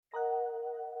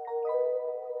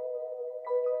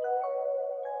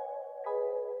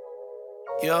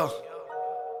Yeah.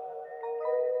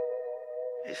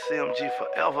 It's CMG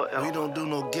forever, ever. We don't do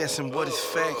no guessing, but it's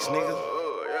facts, nigga.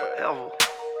 Forever.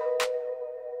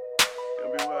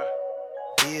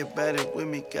 Everybody with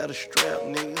me got a strap,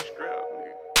 nigga.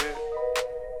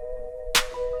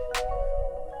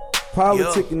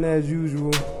 Politicking as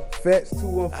usual. Fats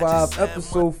 215,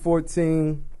 episode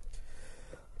 14.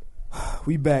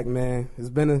 We back, man. It's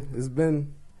been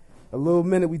a little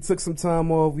minute. We took some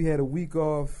time off. We had a week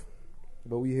off,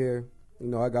 but we here. You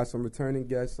know, I got some returning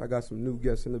guests. I got some new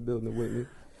guests in the building with me. You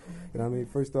know what I mean?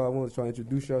 First off, I want to try to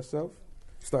introduce yourself.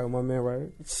 Start with my man right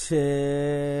here.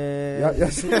 Chill.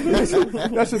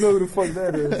 Y'all should know who the fuck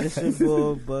that is. It's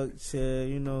your boy Buck Chill.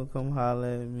 You know, come holler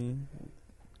at me.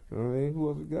 You know what I mean? Who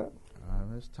else we got?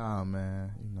 It's time,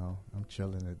 man. You know, I'm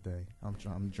chilling today. I'm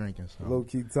drinking something. Low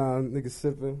key time, nigga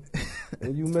sipping.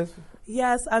 And you missing?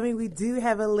 Yes, I mean we do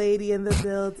have a lady in the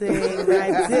building.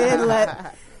 I did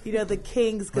let the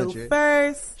kings go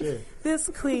first. Sure. This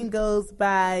queen goes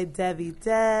by Debbie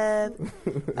Deb.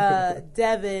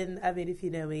 Devin, I mean if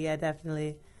you know me, yeah,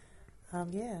 definitely.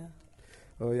 Yeah.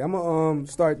 Oh yeah, I'm gonna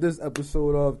start this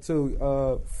episode off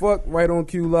too. Fuck Right on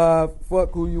Cue Live.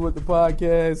 Fuck Who You With the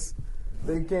Podcast.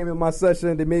 They came in my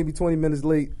session. They made me 20 minutes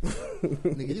late.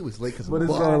 Nigga, you was late because but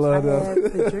it's all love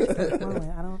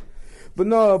though. But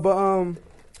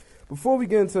before we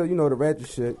get into the ratchet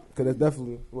shit, because that's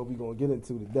definitely what we gonna get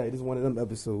into today. This is one of them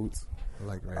episodes. I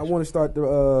like ratchet. I want to start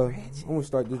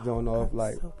this joint off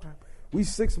like we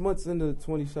 6 months into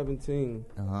 2017.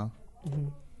 Mm-hmm.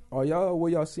 Are y'all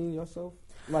where y'all seeing yourself?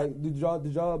 Like, did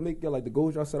y'all make the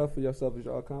goals y'all set up for yourself? Is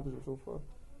y'all accomplished so far?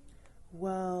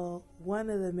 Well, one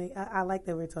of the I like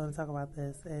that we're talking about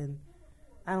this, and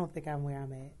I don't think I'm where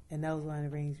I'm at, and that was one of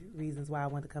the reasons why I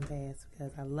wanted to come past,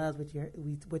 because I love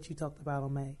what you talked about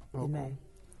in May.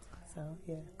 So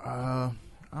yeah. I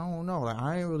don't know. Like,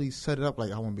 I ain't really set it up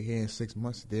like I want to be here in 6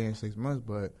 months, there in 6 months,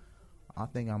 but I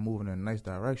think I'm moving in a nice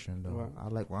direction, though. Right. I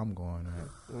like where I'm going at.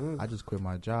 I just quit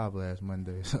my job last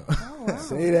Monday, so.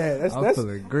 Say that. I'm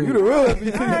feeling great. You the real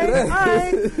MVP all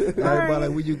right. Everybody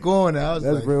like, where you going at? I was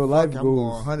that's like, real life I'm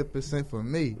goals. going 100% for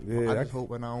me. Yeah, I just hope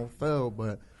when I don't fail,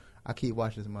 but I keep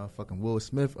watching this motherfucking Will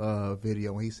Smith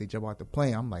video when he say jump out the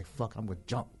plane. I'm like, fuck, I'm gonna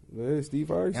jump. Yeah, Steve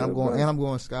Harvey. And I'm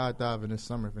going skydiving this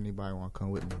summer if anybody want to come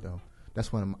with me, though.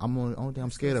 That's what I'm only thing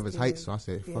I'm scared of is heights, so I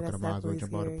said, fuck it, I might as well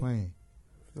jump out the plane.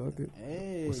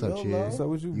 Hey, what's up, Chad? What's up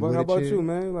with you? How about you,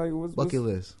 man? Like, what's bucket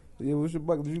list? Yeah, what's your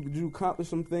bucket? Did you accomplish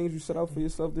some things you set out for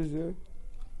yourself this year?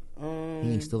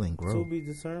 He still ain't grow. To be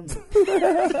determined.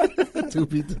 To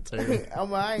be determined.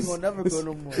 I ain't gonna never go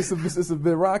no more. It's a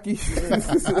bit rocky. I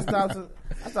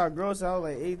started growing since I was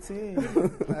like 18.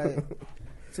 Like,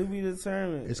 to be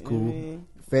determined. It's cool. You know what I mean?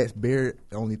 Fat's beard,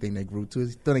 the only thing that grew too.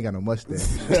 He still ain't got no mustache.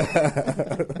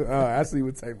 I see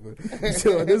what type of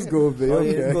so this gonna be. Okay.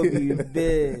 It's gonna be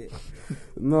big.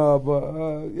 No,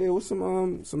 but yeah, what's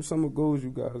some summer goals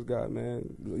you guys got,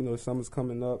 man? Summer's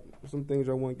coming up. Some things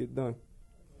y'all want to get done.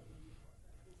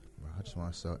 Bro, I just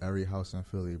want to sell every house in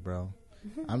Philly, bro.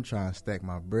 I'm trying to stack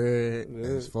my bread.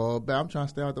 It's fall back. I'm trying to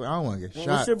stay out the way. I don't want to get shot.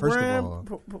 What's your first brand?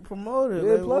 of all, Promote it.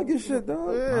 Yeah, plug your shit,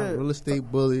 dog. Yeah. Real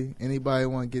estate bully. Anybody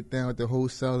want to get down with the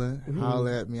wholesaling?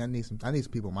 Holler at me. I need some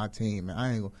people on my team, man.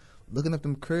 I ain't gonna looking up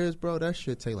them cribs, bro. That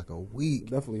shit take like a week.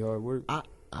 Definitely hard work. I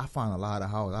find a lot of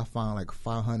houses. I find like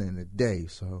 500 in a day.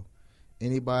 So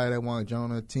anybody that want to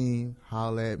join a team,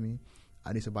 holler at me.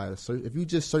 I need somebody to search. If you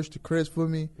just search the cribs for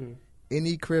me,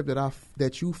 any crib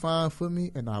that you find for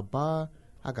me and I buy,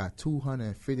 I got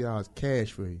 $250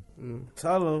 cash for you.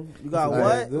 Tell them you got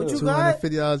what? What you got?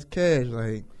 $250 cash,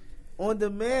 like on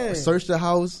demand. Search the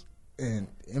house and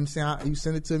you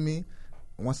send it to me.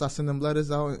 Once I send them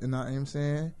letters out, and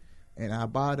and I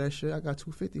buy that shit, I got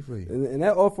 $250 for you. And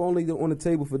that offer only on the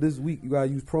table for this week. You gotta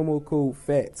use promo code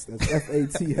FATS. That's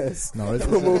FATS. No,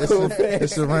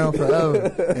 it's around forever.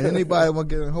 And anybody want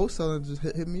to get in wholesaling, just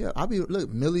hit me up.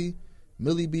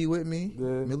 Millie be with me.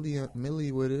 Yeah.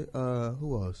 Millie with it.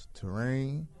 Who else?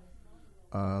 Terrain.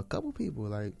 A couple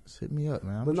people hit me up,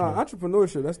 man.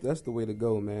 Entrepreneurship. That's the way to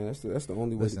go, man. That's the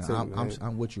only way to take.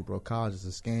 I'm with you, bro. College is a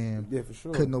scam. Yeah, for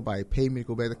sure. Couldn't nobody pay me to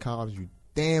go back to college. You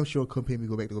damn sure couldn't pay me to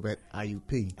go back to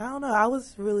IUP. I don't know. I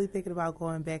was really thinking about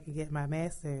going back and getting my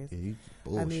master's. Yeah, you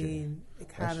bullshit. I mean, it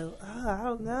kind of. I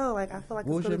don't know. Like, I feel like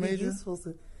what it's going to be useful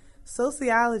to.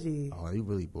 Sociology. Oh, you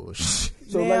really bullshit.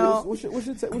 So, now, what's your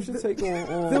take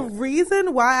on the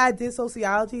reason why I did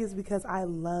sociology is because I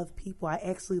love people. I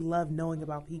actually love knowing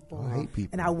about people. I hate people.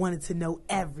 And I wanted to know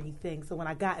everything. So when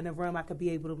I got in a room, I could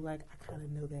be able to be like, I kind of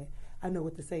know that. I know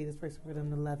what to say to this person for them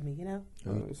to love me, you know?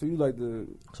 So you like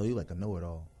to know it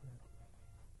all.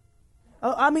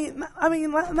 Oh, I mean,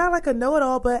 not like a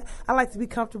know-it-all, but I like to be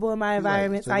comfortable in my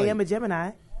environment. I am a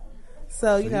Gemini,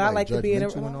 so you know, I like to be in a,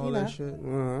 and all that shit.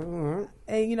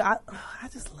 And you know, I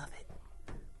just love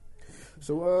it.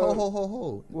 So,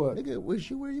 ho. What? Nigga, where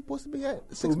you supposed to be at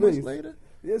 6 months later?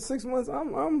 Yeah, 6 months.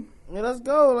 Yeah, let's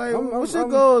go. Like, what's your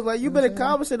goals? Like, you've been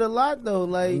accomplishing a lot though.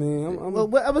 Like,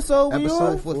 what episode were you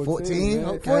on? Episode 14.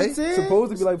 Okay. 14?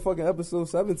 Supposed to be like fucking episode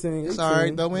 17. It's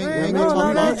alright though.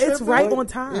 No, it's right on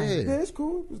time. Yeah, it's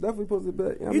cool. It's definitely supposed to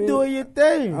be. You doing your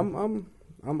thing.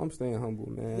 I'm staying humble,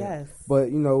 man. Yes.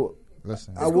 But you know,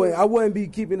 listen, I wouldn't be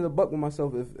keeping it a buck with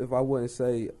myself if I wouldn't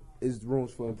say it's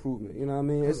rooms for improvement. You know what I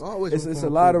mean? It's a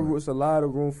lot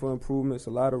of room for improvement. It's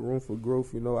a lot of room for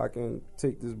growth. You know, I can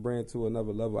take this brand to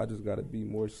another level. I just got to be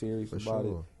more serious about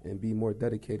it and be more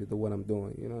dedicated to what I'm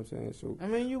doing. You know what I'm saying? So I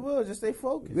mean, you will just stay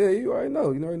focused. Yeah, you already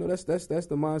know. That's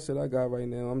the mindset I got right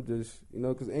now. I'm just, you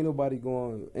know, because ain't nobody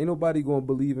going to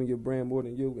believe in your brand more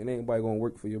than you, and ain't nobody going to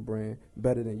work for your brand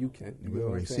better than you can. We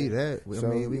already see that. So,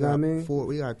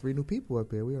 we got 3 new people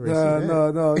up here. We already see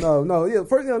that. No. Yeah,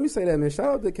 first, let me say that, man. Shout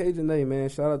out to Cajun A, man.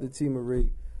 Shout out to T Marie.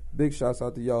 Big shouts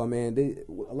out to y'all, man.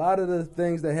 A lot of the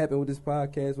things that happened with this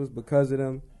podcast was because of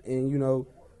them, and you know,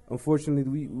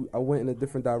 unfortunately, I went in a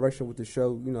different direction with the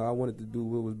show. You know, I wanted to do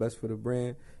what was best for the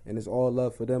brand, and it's all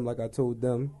love for them. Like I told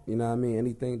them, you know what I mean?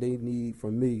 Anything they need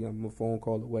from me, I'm a phone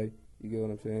call away. You get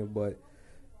what I'm saying? But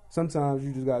sometimes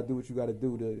you just gotta do what you gotta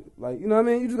do to, like, you know what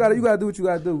I mean? You gotta do what you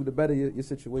gotta do to better your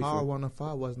situation. Power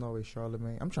 105 wasn't always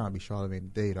Charlamagne. I'm trying to be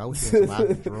Charlamagne today, though. I was doing some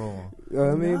out wrong. You know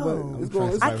what I mean? But it's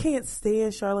going. I can't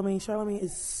stand Charlamagne. Charlamagne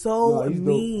is so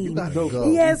mean. You gotta go.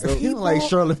 He has people. You don't like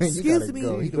Charlamagne. You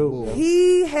gotta go.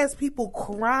 He has people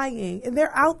crying, and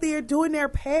they're out there doing their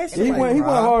passion. He went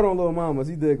hard on Lil Mamas.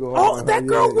 He did go hard. Oh, that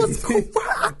girl was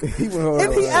crack. He went hard.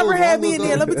 If he ever had me in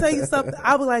there, let me tell you something.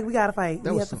 I was like, we gotta fight.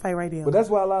 We have to fight right now. But that's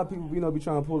why a lot of people, you know, be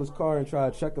trying to pull his car and try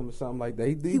to check him or something like that.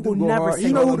 He will never say,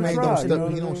 you know who to try. He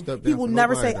don't step down. He will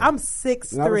never say, I'm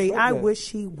 6'3". I wish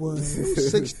he was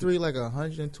 6'3", like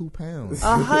 102 pounds.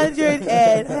 100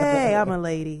 and hey, I'm a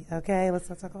lady. Okay, let's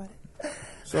not talk about it.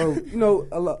 So, you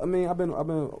know, I mean, I've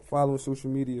been following social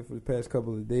media for the past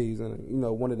couple of days, and you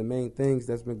know, one of the main things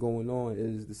that's been going on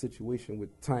is the situation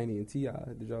with Tiny and T.I.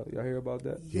 Did y'all hear about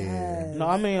that? Yeah. No,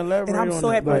 I mean, elaborate. And I'm so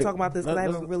happy we're talking about this because I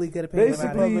have a really good opinion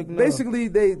about it. Basically,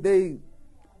 they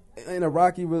in a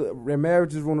rocky, their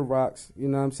marriage is on the rocks. You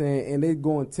know what I'm saying? And they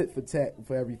going tit for tat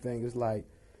for everything. It's like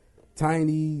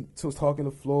Tiny was talking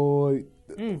to Floyd,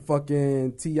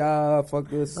 fucking T.I., fuck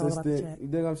the assistant. You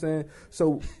know what I'm saying?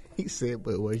 So. He said,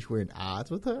 but was you in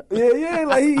odds with her? Yeah,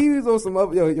 like he was on some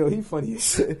other, yo, he funny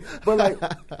as shit. But like,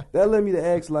 that led me to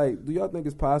ask, like, do y'all think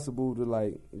it's possible to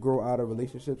like grow out of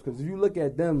relationships? Because if you look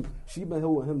at them, she been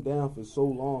holding him down for so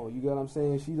long. You get what I'm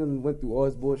saying? She done went through all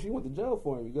his bullshit. She went to jail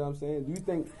for him. You get what I'm saying? Do you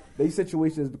think they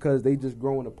situation is because they just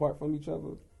growing apart from each other?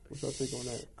 What's your take on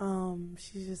that?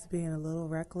 She's just being a little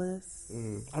reckless.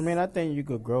 I mean, I think you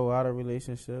could grow out of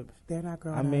relationships. They're not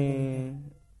growing.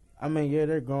 I mean, yeah,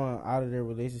 they're growing out of their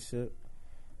relationship.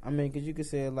 I mean, because you could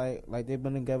say it like they've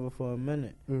been together for a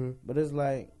minute. But it's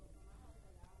like,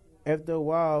 after a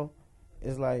while,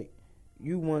 it's like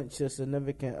you want your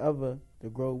significant other to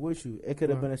grow with you. It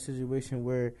could have been a situation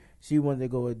where she wanted to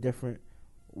go a different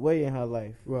way in her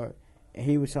life. Right. And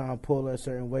he was trying to pull her a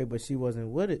certain way, but she wasn't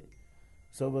with it.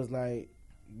 So it was like,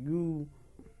 you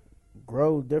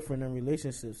grow different in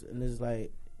relationships. And it's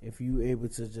like, if you able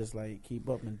to just like keep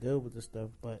up and deal with the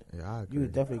stuff, but you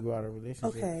would definitely grow out of a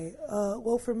relationship. Okay.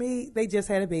 Well, for me, they just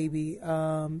had a baby.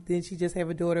 Then she just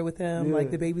have a daughter with him. Yeah. Like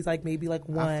the baby's like maybe like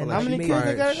one. How many kids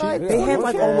they got? Like, they have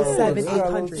like almost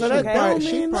 700-800. So that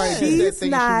she's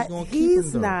not.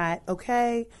 He's not.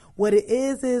 Okay. What it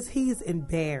is he's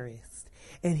embarrassed.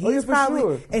 And he's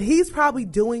probably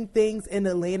doing things in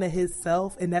Atlanta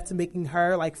himself, and that's making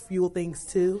her like fuel things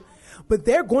too. But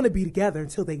they're going to be together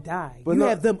until they die. But you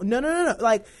have them. No.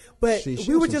 Like, but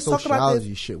we were just talking about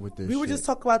this. Shit with this. We were just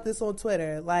talking about this on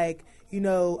Twitter. Like, you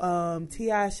know,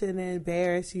 T.I. shouldn't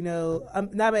embarrass. You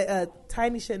know,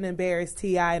 Tiny shouldn't embarrass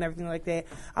T.I. and everything like that.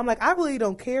 I'm like, I really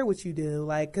don't care what you do.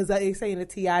 Like, because they're saying that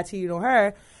T.I. cheated on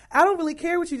her. I don't really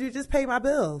care what you do. Just pay my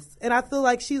bills. And I feel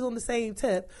like she's on the same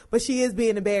tip, but she is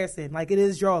being embarrassing. Like, it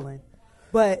is drawing,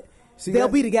 but. See, they'll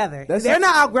be together. They're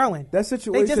not outgrowing. That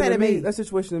situation they just had a baby. That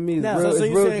situation to me is real. So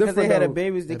you're saying because they had a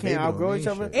babies, they can't outgrow each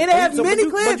other? And they have many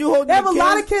kids. They have a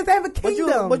lot of kids. They have a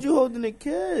kingdom. But you holding the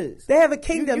kids. They have a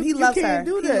kingdom. He loves her. You can't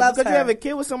do that because you have a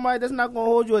kid with somebody that's not going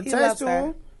to hold you attached to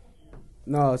him.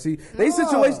 No, see, they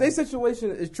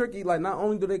situation is tricky. Like, not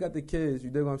only do they got the kids, you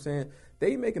dig what I'm saying?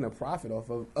 They making a profit off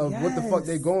of what the fuck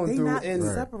they going through, and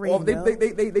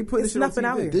they put this nothing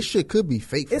out here. This shit could be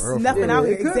fake. For it's nothing out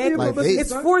here. Exactly. Like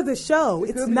it's for the show.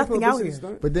 It's nothing out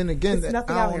here. But then again, it's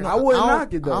nothing out here. I wouldn't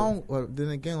knock it though. Then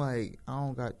again, like I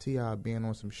don't got T.I. being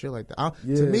on some shit like that.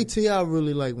 To me, T.I.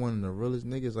 really like one of the realest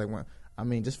niggas. Like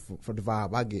just for the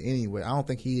vibe I get anyway. I don't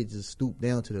think he just stoop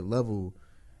down to the level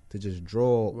to just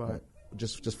draw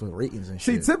just for ratings and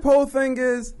shit. See, Tip whole thing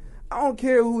is, I don't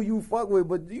care who you fuck with,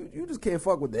 but you just can't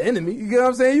fuck with the enemy. You get what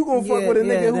I'm saying? You gonna fuck with a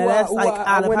nigga who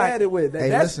I went at it with.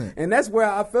 Listen. And that's where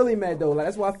I feel him at though. Like,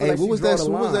 that's why I feel like what was the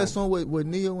line. What was that song with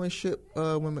Neo and shit?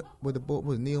 With the boat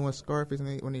was Neo and Scarface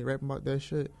when they rapping about that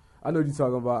shit. I know what you're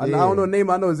talking about. Yeah. I don't know the name.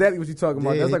 I know exactly what you're talking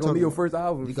about. That's like on Neo's first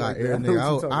album. You got air nigga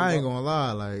out. I ain't gonna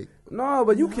lie, like. No,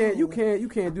 but you can't do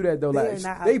that though. Like,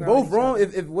 they both wrong.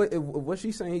 If what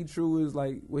she's saying he true is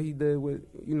like what he did with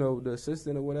the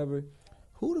assistant or whatever.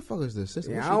 Who the fuck is this?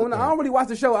 Yeah, I don't really watch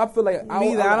the show. I feel like a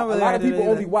lot of people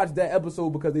only watch that episode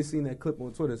because they seen that clip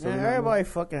on Twitter. So everybody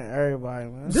fucking everybody,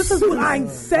 man. This is what I'm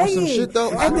saying. Shit,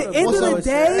 though? At the end of the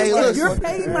day, if you're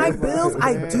paying my bills,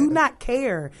 I do not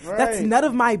care. Right. That's none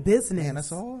of my business. Man,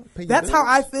 that's all. That's how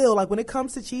I feel. Like when it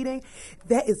comes to cheating,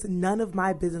 that is none of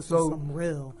my business. So some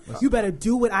real. You better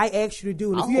do what I asked you to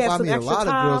do. And if you have some extra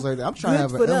time, like that. I'm trying to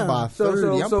have an M by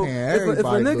 30. I'm paying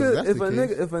everybody.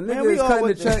 If a nigga is cutting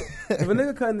the check, if a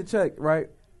nigga cutting the check, right,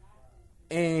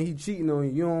 and he cheating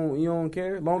on you, you don't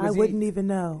care. Long as I wouldn't even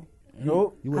know.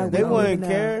 Nope. They wouldn't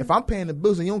care. If I'm paying the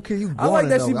bills and you don't care, you going I like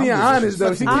that she being honest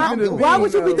though. Why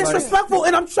would you be disrespectful?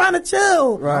 And I'm trying to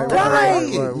chill. Right.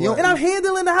 And I'm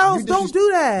handling the house. Don't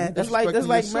do that. That's like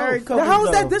married couple. How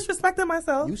is that disrespecting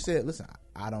myself? You said, listen,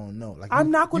 I don't know. Like I'm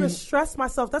not going to stress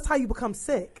myself. That's how you become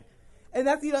sick. And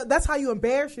that's how you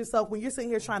embarrass yourself when you're sitting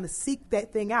here trying to seek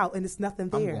that thing out and it's nothing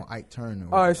there. I'm going Ike Turner.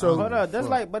 All right, so hold up.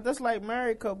 That's like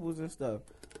married couples and stuff.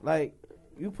 Like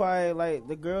you probably like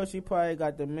the girl. She probably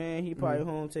got the man. He probably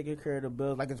home taking care of the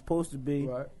bills like it's supposed to be.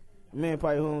 Right. The man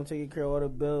probably home taking care of all the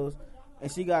bills,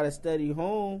 and she got a steady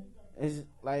home. And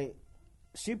like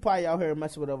she probably out here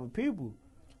messing with other people.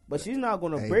 But she's not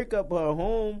going to break up her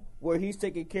home where he's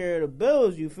taking care of the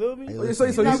bills. You feel me? You gonna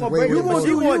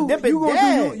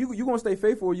stay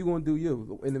faithful or you gonna do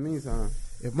you in the meantime?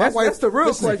 If my wife, that's the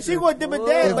real question. She gonna dip it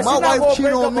down. If my wife cheat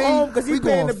on me, we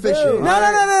going fishing. No.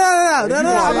 I'm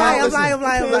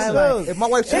lying. If my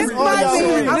wife cheats on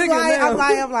me, I'm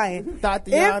lying.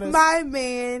 If my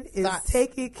man is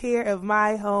taking care of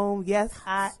my home, yes,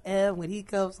 I am. When he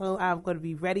comes home, I'm going to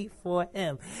be ready for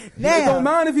him. Now, it don't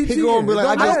mind if he cheats. He gonna be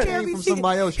like, I just came from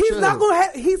somebody else.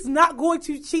 He's not going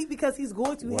to cheat because he's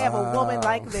going to have a woman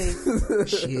like me.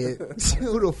 Shit,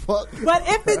 who the fuck? But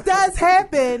if it does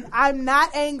happen, I'm not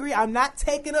angry. I'm not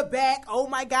taken aback. Oh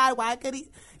my God, why could he?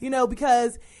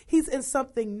 Because he's in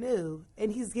something new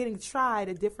and he's getting tried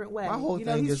a different way. My whole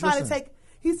thing is,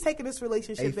 he's taking this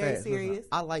relationship very serious. Listen,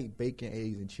 I like bacon,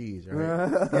 eggs, and cheese, right? You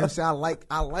know what I'm saying?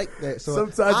 I like that. So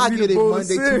sometimes I get it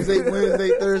Monday, Tuesday,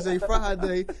 Wednesday, Thursday,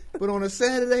 Friday. But on a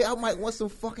Saturday, I might want some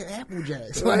fucking Apple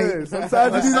Jacks. Like,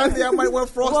 sometimes Sunday, I might want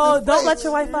frosted Well, don't let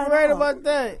your wife find right out. about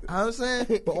that. You know what I'm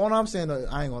saying? But all I'm saying, though,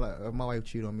 I ain't gonna lie. If my wife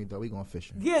cheat on me, though, we going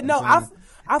fishing. Yeah, you know I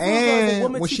feel and a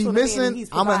woman when cheats she on a man missing, and he's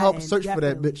I'm gonna help providing, search for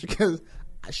that definitely. bitch because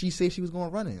she said she was gonna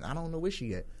run it. I don't know where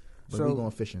she at. But we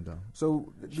going fishing though.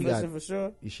 So she got for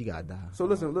sure. She got to die. So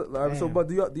listen, look, but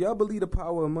do y'all believe the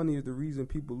power of money is the reason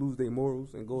people lose their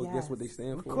morals and go against what they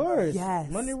stand for? Of course. Yes.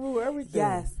 Money rule everything.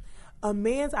 Yes. A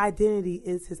man's identity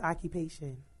is his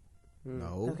occupation.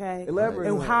 No. Okay. Elaborate.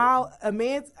 And how a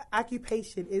man's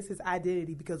occupation is his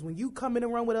identity, because when you come in a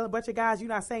room with a bunch of guys, you're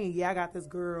not saying, "Yeah, I got this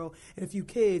girl and a few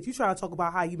kids." You trying to talk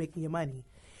about how you making your money.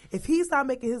 If he's not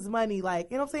making his money,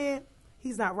 like, you know what I'm saying,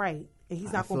 he's not right. And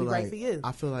he's not going to be right for you.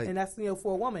 I feel like, and that's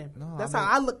for a woman. No, that's how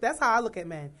I look. That's how I look at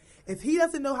men. If he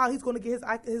doesn't know how he's going to get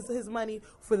his money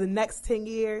for the next 10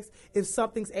 years, if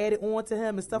something's added on to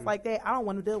him and stuff like that, I don't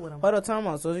want to deal with him. Hold on, time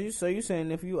out. So you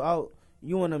saying if you out,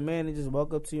 you want a man to just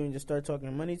walk up to you and just start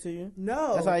talking money to you?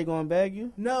 No. That's how he going to bag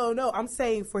you? No. I'm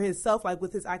saying for himself, like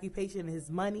with his occupation and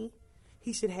his money,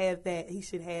 he should have that. He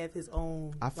should have his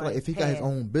own. I feel like if he got his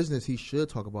own business, he should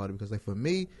talk about it. Because like for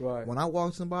me, when I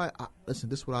walk somebody, listen,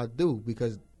 this is what I do,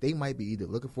 because they might be either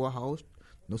looking for a house,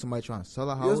 know somebody trying to sell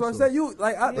a house. That's what I said. You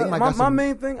like my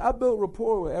main thing. I build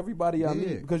rapport with everybody I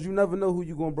meet, because you never know who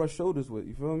you gonna brush shoulders with.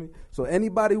 You feel me? So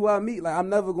anybody who I meet, like, I'm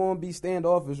never gonna be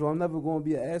standoffish or I'm never gonna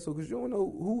be an asshole, because you don't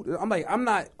know who. I'm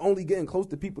not only getting close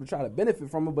to people to try to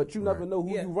benefit from them, but you never know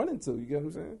who you run into. You get what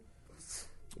I'm saying?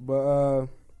 But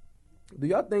do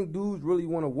y'all think dudes really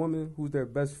want a woman who's their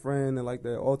best friend and like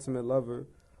their ultimate lover,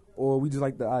 or we just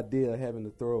like the idea of having to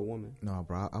throw a woman? No,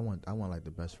 bro. I want like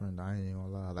the best friend. I ain't even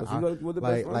gonna lie. Like, So you like the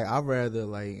best friend? like I'd rather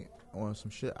like on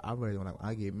some shit. I rather when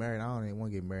I get married, I don't even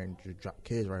want to get married and just drop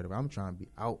kids right away. I'm trying to be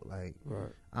out. Like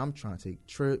I'm trying to take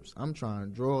trips. I'm trying to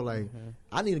draw. Like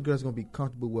I need a girl that's gonna be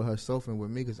comfortable with herself and with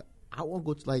me, because I won't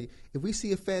go to, like, if we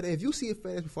see a fat ass, if you see a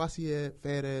fat ass before I see a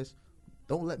fat ass,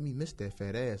 don't let me miss that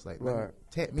fat ass. Like,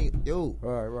 tap me, yo.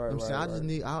 Right. I'm saying, I just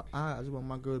need, I just want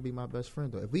my girl to be my best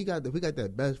friend though. If we got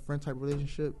that best friend type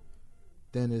relationship,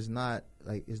 then it's not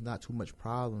too much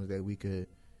problems that we can't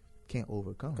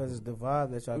overcome. Because it's the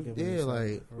vibe that y'all give. Yeah,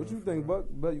 like, what you think, Buck?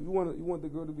 But you want the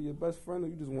girl to be your best friend, or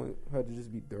you just want her to just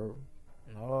be thorough?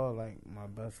 No, like my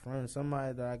best friend,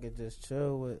 somebody that I could just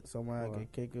chill with, somebody I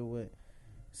could kick it with,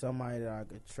 somebody that I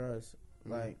could trust.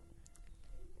 Like,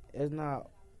 it's not.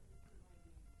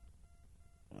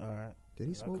 All right. Did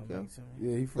he smoke, yo?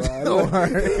 Yeah, he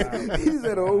fried. He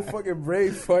said a whole fucking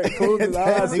brain fart, closed his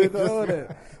eyes, and all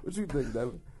that. What you think,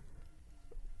 Devin?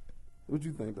 What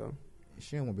you think, though?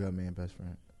 She don't want to be her man's best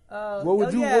friend. What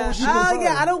would you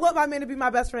I don't want my man to be my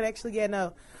best friend. Actually, yeah,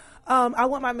 no. I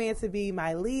want my man to be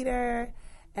my leader.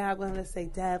 And I'm going to say,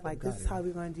 Dad, like, this is how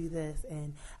we're going to do this.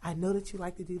 And I know that you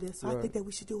like to do this, so I think that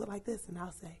we should do it like this. And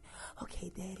I'll say,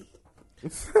 okay, Daddy.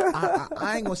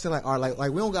 I ain't going to say, like, all right,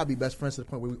 like we don't got to be best friends to the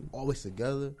point where we always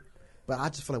together. But I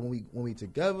just feel like when we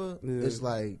together, it's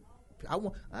like, I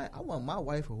want my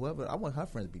wife or whoever, I want her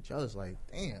friends to be jealous. Like,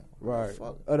 damn. Right.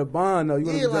 Fuck? Of the bond, though. You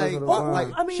want to be jealous of the bond. Like,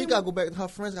 I mean, she got to go back, her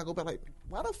friends got to go back, like,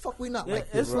 why the fuck we not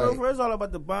like this? It's all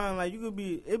about the bond. Like, it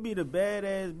be the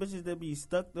badass bitches that be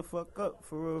stuck the fuck up,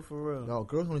 for real. No,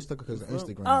 girls only stuck because of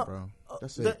Instagram, bro.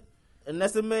 That's it. And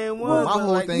that's the main one. Well, my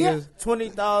whole thing is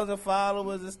 20,000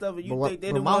 followers and stuff. And you think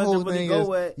they the my ones whole that really thing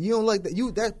go is, at? you don't like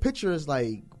that. That picture is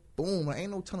like, boom. Like,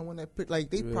 ain't no telling when that picture. Like,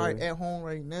 they probably at home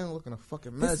right now looking a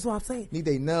fucking mess. This is what I'm saying. Need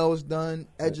their nails done,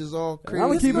 edges all crazy. I'm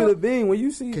gonna keep it a bean. When you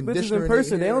see bitches Conditioner in in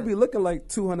person, the they don't hair. be looking like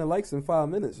 200 likes in 5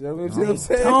 minutes. You know what I'm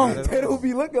saying? They don't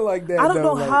be looking like that. I don't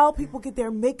know like, how people get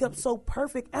their makeup so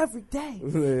perfect every day.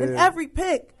 In every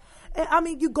pic. And, I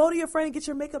mean, you go to your friend and get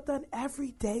your makeup done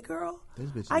every day, girl. This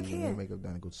bitch I get their can't. makeup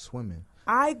done and go swimming.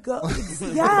 I go,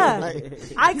 yeah.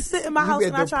 I sit in my house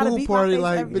and I try to beat my face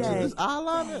like, every bitches, day. this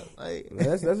eyeliner. Like,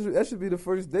 that should be the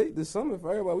first date this summer for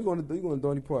everybody. We going to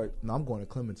Dorney Park. no, I'm going to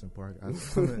Clementon Park. No,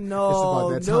 it's about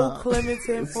that time.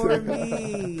 Clementon for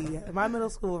me. My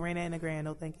middle school ran in the Grand.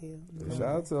 No, thank you. Yeah, shout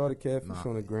out to all the catfish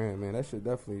on the gram, man. That shit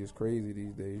definitely is crazy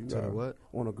these days. To the what?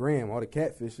 On the gram, all the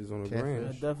catfishes on the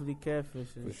gram. Definitely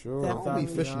catfishing. For sure. I don't be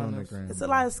fishing on the gram. It's a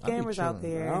lot of scammers out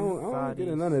there. I don't get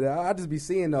none of that. I just be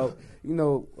seeing though, you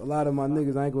know, a lot of my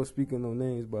niggas, I ain't gonna speak in no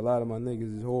names, but a lot of my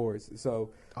niggas is whores.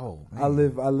 So man. I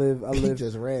live. He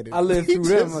just read it. I live through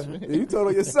them. You told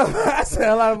on yourself. I said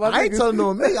a lot of my niggas. I ain't telling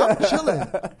no me. I'm chilling.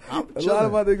 A lot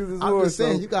of my niggas is whores. I'm just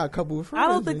saying, so. you got a couple of friends. I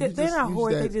don't think that they're not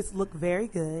whores. that. They just look very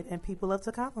good, and people love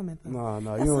to compliment them. No,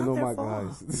 That's you don't not know their my fault.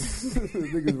 guys.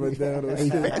 Niggas went down on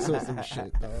shit. That's some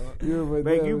shit, dog. We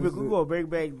We gonna bring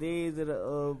back days of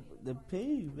the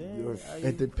P, man.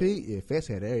 At the P, yeah, Fest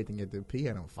had everything at the P.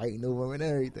 Had them fighting over him and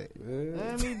everything. Yeah.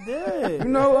 Man, he did. You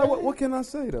know what can I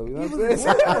say though? You know what I'm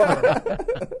saying?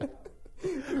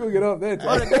 We gonna get off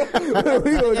that.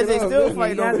 We gonna get they off still that.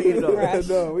 fighting over you though.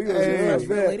 No, we gonna get off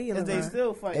that. Is they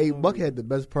still fighting? Hey, over Buck you? had the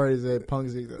best parties at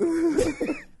Punk's.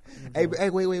 Hey,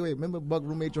 wait. Remember Buck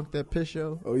roommate drunk that piss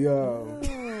show? Oh yeah.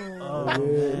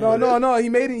 Yeah. No. He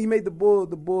made the bull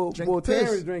Drink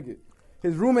Terrence piss. drink it.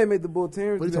 His roommate made the bull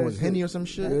Terrence. What, he do talking that about, Henny shit. or some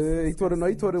shit? Yeah, he told him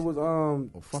it was Oh,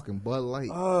 fucking Bud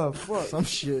Light. fuck. Some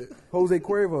shit. Jose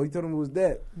Cuervo. He told him it was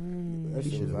that. That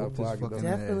He shit was should've out of whooped his pocket, fucking though.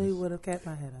 ass. Definitely would have kept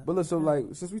my head up. But look, so like,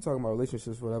 since we talking about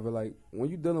relationships, whatever, like, when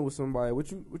you dealing with somebody,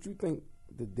 what you think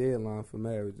the deadline for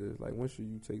marriage is? Like, when should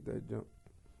you take that jump?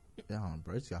 Yeah,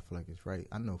 bro, I feel like it's right.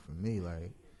 I know for me,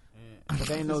 like,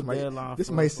 But ain't no deadline. this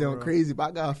might sound crazy, but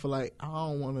I gotta feel like I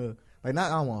don't want to, like,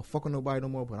 not I don't want to fuck with nobody no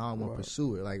more, but I don't want to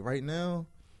pursue it. Like right now,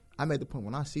 I'm at the point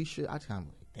when I see shit, I just kind of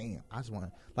like, damn, I just want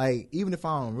to, like, even if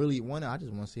I don't really want it, I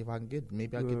just want to see if I can get it.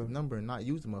 Maybe I get the number and not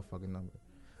use the motherfucking number.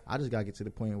 I just gotta get to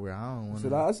the point where I don't want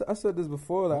to. So I said this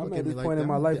before. Like, I'm Look at at me this like point in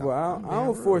that. my life where I I'm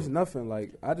don't being force real. nothing.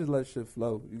 Like, I just let shit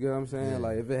flow. You get what I'm saying? Yeah.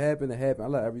 Like, if it happened, it happened. I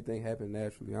let everything happen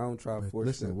naturally. I don't try to force.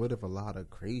 Listen, shit. what if a lot of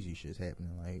crazy shit's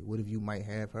happening? Like, what if you might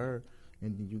have her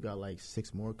and then you got like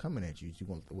 6 more coming at you? You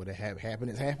want what it have happen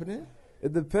is happening?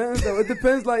 It depends though. It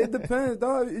depends. Like, it depends,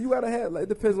 dog. You gotta have. Like, it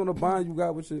depends on the bond you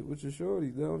got with your shorty.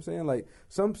 You know what I'm saying? Like,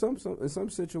 some in some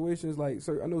situations, like,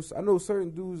 I know certain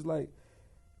dudes like.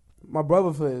 My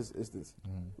brother, for instance,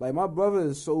 like, my brother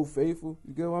is so faithful.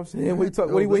 You get what I'm saying? When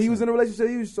he when he was in a relationship,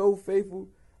 he was so faithful.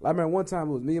 Like, I remember one time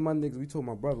it was me and my niggas. We told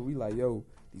my brother, we like, yo,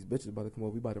 these bitches about to come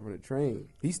over. We about to run a train.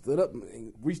 He stood up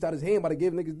and reached out his hand about to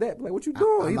give niggas that. Like, what you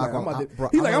doing? He's like, I'm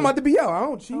about to be out. I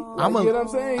don't cheat. You know what I'm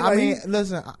saying? I mean,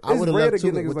 listen, I would have loved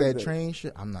to with that train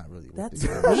shit. I'm not really with That's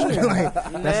that shit. Like,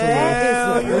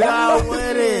 that's you not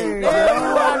with it.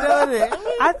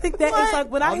 I think that is like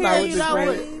when I hear you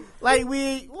know. Like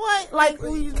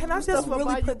can I just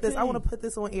really put this? I want to put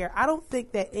this on air. I don't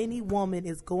think that any woman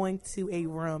is going to a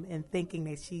room and thinking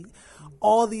that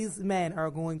all these men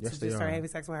are going to just start having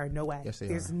sex with her. No way. Yes,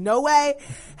 There's no way.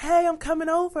 Hey, I'm coming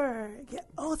over. Yeah.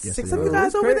 Oh, it's 6 of you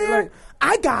guys over crazy. there. Like,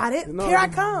 I got it. Here I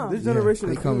come. This generation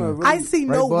is coming. Really, I see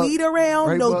no weed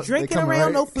around, no drinking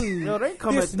around, no food. No, they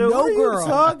coming There's through. no what are girl. you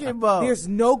talking about? There's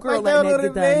no girl like letting that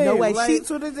get done. No way. Like, as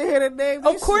soon as they hear the name,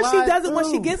 of course she does it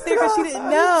when she gets there because she didn't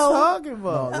know. What are you talking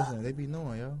about? No, listen, they be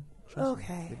knowing, yo.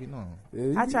 Okay. They be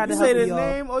knowing. I tried to You help say the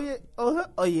y'all. name?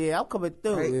 Oh yeah, I'm coming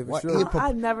through. Yeah, for What, sure.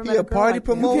 I never met he a a girl party like that.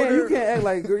 promoter? You can't act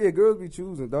like girls be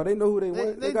choosing, though. They know who they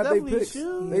want. They got their definitely picks.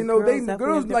 choose. They know Girls definitely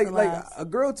girls have like different lives. a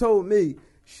girl told me.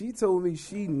 She told me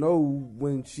she know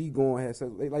when she gonna have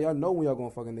sex. Like y'all know when y'all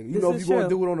gonna fuck a nigga. You This know is if you gonna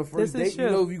true. do it on the first This is date. You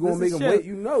true. know if you gonna This make is him true. wait.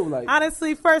 You know, like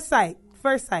Honestly, first sight.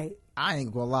 I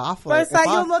ain't gonna lie. I feel First like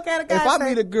time you look at a guy if I and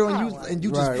meet say, a girl and you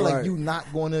just Right, feel like right. you not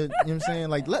gonna, you know what I'm saying?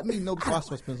 Like, let me know before I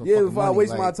start spending some yeah. fucking Before I money. waste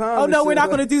like, my time. Oh and no, shit, we're not like-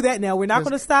 going to do that now. We're not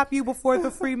going to stop you before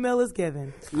the free meal is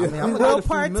given. I mean, I'm We'll gonna get a free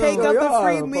partake meal. of the Y'all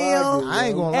free out of meal. pocket, I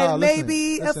ain't gonna And lie.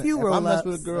 maybe a few If I mess roll-ups.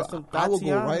 with a girl, Some I will go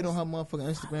Tatianas. right on her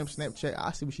motherfucking Instagram, Snapchat.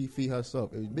 I see what she feed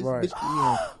herself. If bitch, Right. bitch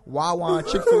eating Wawa and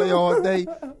Chick-fil-A all day.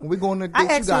 When we go on a I date, you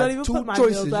actually don't got even two put my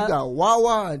choices. meals You up. got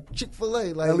Wawa and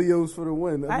Chick-fil-A. Like, Leos for the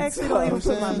win. I actually don't even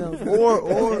put my meals. or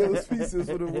Leos pieces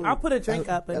for the win. I'll put a drink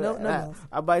up, but no meals.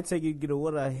 I might take you to get a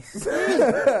water ice.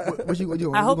 what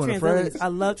you I hope going to Transillians. Fred's? I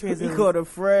love You Transillians. go to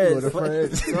Fred's. You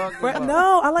go to Fred's.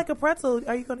 No, I like a pretzel.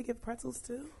 Are you going to get pretzels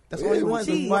too? That's all you want.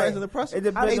 Cheese. What else in the pretzel? It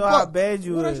depends Hey, on how Buck, bad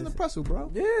you what else is. in the pretzel,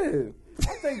 bro? Yeah.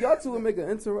 I think y'all two would make an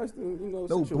interesting, No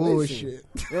situation. bullshit.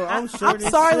 Yo, I'm I'm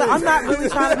sorry. Like, I'm not really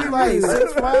trying to be rude.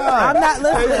 6'5". I'm not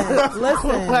listening.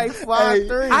 Listen. like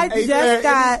 5'3". I just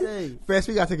got. Fast,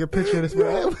 we gotta take a picture of this,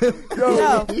 man.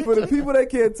 Yo, for the people that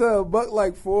can't tell, Buck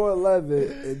like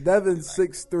 4'11", and Devin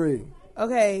 6'3".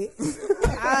 Okay,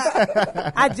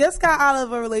 I just got out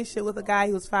of a relationship with a guy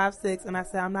who was 5'6", and I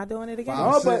said I'm not doing it again.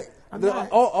 Oh, but I'm the, not.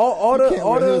 all You the can't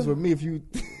all wear heels the with me if you.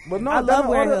 but no, I love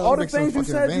wearing heels. all the Make some things you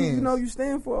fucking said you Vans. know you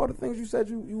stand for, all the things you said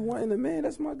you want in a man.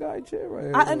 That's my guy chair right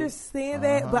here. I understand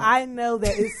that, but I know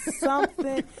that it's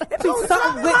something. It's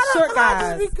something with short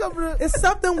guys. It's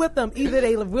something with them. Either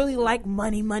they really like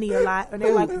money a lot, or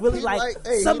they like really like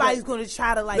hey, somebody's going to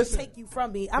try to like listen, take you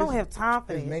from me. I don't have time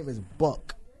for His that. name is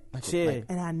Buck. Shit.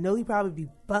 And I know he probably be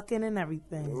bucking and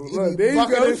everything. Look, there you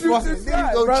go. Shoot this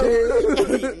shot, bro.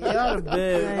 Y'all the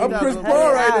bad. I'm Chris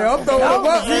Paul right now. I'm throwing him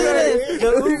up. Do this.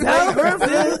 Don't do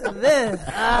this.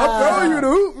 I'm throwing you the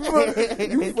hoop.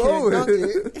 You forward.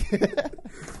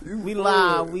 We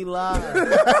live.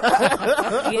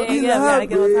 Yeah, we gotta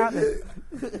get on top of it.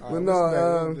 But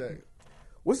no,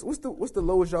 what's the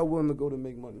lowest y'all willing to go to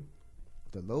make money?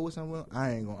 The lowest I'm willing.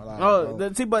 I ain't gonna lie. Oh, bro.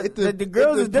 but It the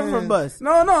girls it is different from depends. us.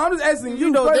 No, I'm just asking you.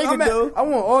 You know what they I'm can do. I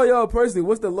want all y'all personally.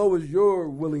 What's the lowest you're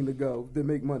willing to go to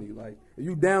make money? Like, if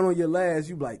you down on your last,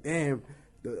 you be like, damn,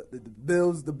 the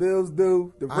bills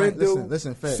due, the rent due.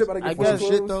 Listen, fast. Shit about to get I for guess some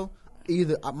Shit clothes. though.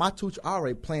 Either my tutor I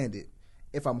already planned it.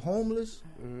 If I'm homeless,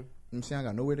 I'm saying I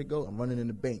got nowhere to go. I'm running in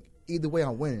the bank. Either way,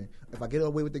 I'm winning. If I get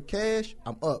away with the cash,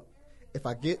 I'm up. If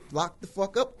I get locked the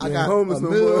fuck up, I You got ain't homeless a no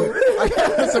meal. more. I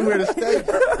got somewhere to stay.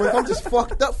 But if I'm just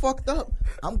fucked up,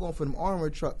 I'm going for them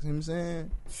armored trucks. You know what I'm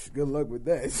saying? Good luck with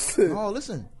that. Oh,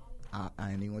 listen, I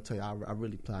ain't even gonna tell you. I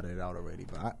really plotted it out already,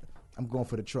 but I'm going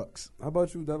for the trucks. How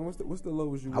about you, Devin? What's the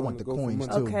lowest you I want to the go coins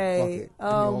for money? too. Okay, Fuck it. Give me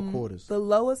all quarters. the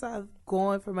lowest I've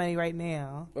gone for money right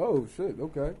now. Oh shit.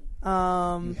 Okay.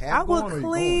 I have would gone or you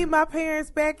clean going? my parents'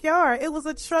 backyard. It was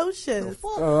atrocious.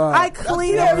 All I right.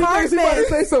 clean Yeah, because he about to apartments.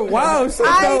 say some wild shit.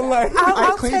 though, like,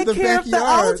 I'll cleaned take the care of the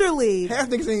backyard. elderly. Half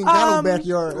niggas ain't got no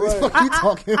backyard. What you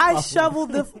talking about? I shovel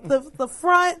the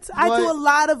front. I do a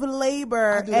lot of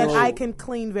labor, and I can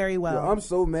clean very well. yo, I'm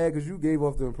so mad because you gave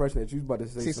off the impression that you was about to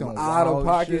say See some some out of wild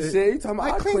pocket shit. shit. You talking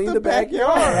about I cleaned cleaned the the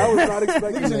backyard. I was not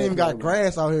expecting Niggas that. ain't even got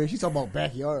grass out here. She's talking about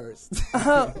backyards.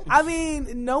 I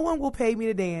mean, no one will pay me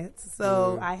to dance,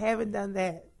 so I haven't done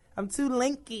that. I'm too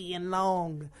lanky and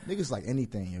long. Niggas like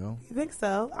anything, yo. You think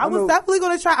so? I I was know- definitely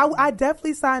going to try. I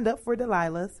definitely signed up for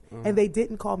Delilah's, and they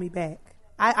didn't call me back.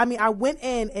 I mean, I went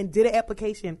in and did an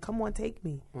application. Come on, take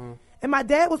me. And my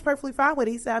dad was perfectly fine with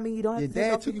it. He said, I mean, you don't have Your to take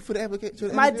dad off took you for the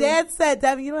application. My dad said,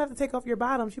 Devin, you don't have to take off your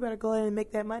bottoms. You better go ahead and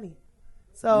make that money.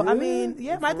 So I mean,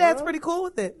 my dad's pretty cool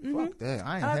with it. Fuck that.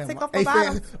 I ain't I had take my... off my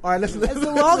bottom. All right, let's... As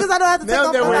long as I don't have to take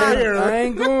off my bottom. I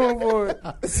ain't going for it.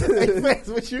 Hey, fans,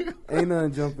 what you... Ain't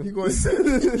nothing jumping. You going to say...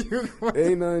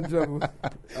 Ain't nothing jumping.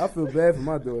 I feel bad for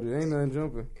my daughter. Ain't nothing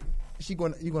jumping. You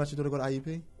going to let your daughter go to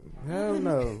IUP? Hell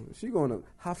no. She going to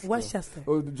Westchester.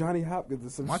 or Johnny Hopkins or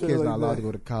some My shit kid's like not allowed that. to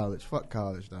go to college. Fuck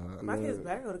college, dog. My kids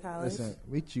better go to college. Listen,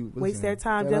 Waste their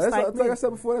time Yeah, just that's like me. I said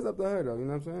before, that's up to her though. You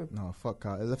know what I'm saying? No, fuck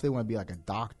college. If they want to be like a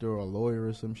doctor or a lawyer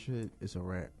or some shit, it's a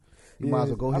wrap. You Yeah, might as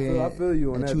well go I ahead feel- I feel you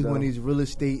on and that, choose though. one of these real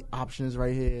estate options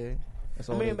right here. That's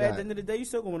all I mean, they but at got. the end of the day, you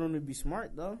still going on to be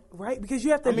smart, though. Right? Because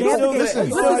you have to I mean, you still navigate. get- Listen,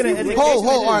 you still get an education hold,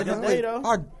 at the end of the day, though.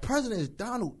 our president is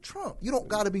Donald Trump. You don't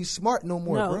got to be smart no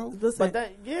more, No, bro. listen. But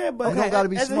that, but You don't got to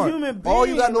be as smart. a human being, All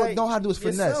you got to like, know how to do is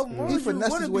finesse. yourself, He you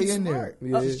finessed wanna his way be in there. smart.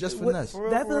 Yeah. It's just finesse. For real,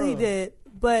 Definitely for real. did.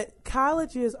 But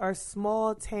colleges are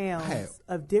small towns Have-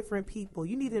 of different people.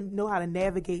 You need to know how to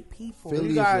navigate people. Philly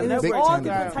You got is And a there's big all town.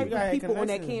 different types You gotta of have people on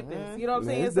that connections, campus. man. You know what I'm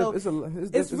Man, saying? it's So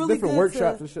it's really different good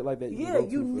workshops to- and shit like that. yeah, go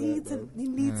you for need that, to bro. you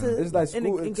need to It's like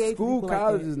school. engage School, people like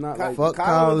college that. is not like. Fuck College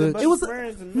college. is It was best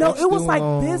friends and no, fuck it was student like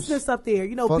loans. business up there.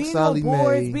 You know, Fuck being Sally on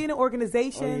boards, Mae. being in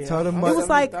organizations. Oh, yeah. Tell them It was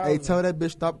like hey, tell that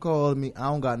bitch stop calling me.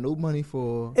 I don't got no money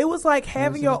for it was like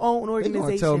having your own They organization.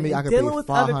 gonna tell me I and can pay dealing with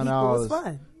other people was $500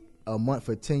 fun. a month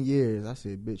for 10 years. I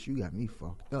said, bitch, you got me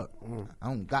fucked up. I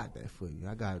don't got that for you.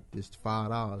 I got just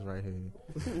 $5 right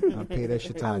here. I pay that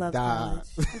shit till I I love die.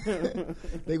 college.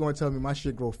 They gonna tell me my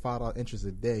shit grow $5 interest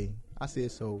a day. I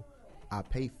said, so I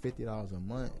pay $50 a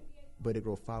month, but it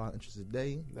grow $5 interest a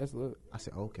day. That's lit. I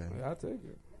said, okay, Yeah, I'll take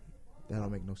it. that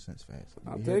don't make no sense fast.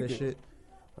 I'll You hear take that it. shit?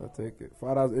 I'll take it.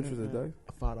 $5 interest a day.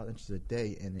 $5 interest a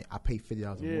day, and then I pay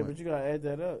 $50 a Yeah, month. but you gotta add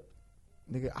that up.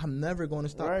 Nigga, I'm never gonna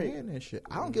stop Right. paying that shit.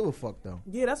 I don't give a fuck though.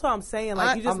 Yeah, that's what I'm saying.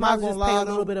 Like you just I'm might not as well gonna just pay lie, a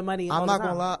little though. bit of money. I'm all not the gonna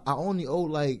time. lie. I only owe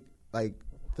like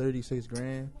 36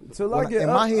 grand. Until I But get in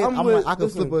up, my head, I'm I'm with- like,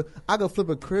 listen. I could flip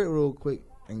a crib real quick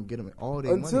and get them all day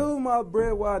Until money. my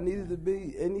bread where I needed to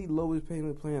be, any lowest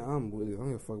payment plan, I'm with it. I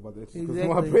don't give a fuck about that shit. Because when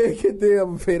my Exactly. bread get there,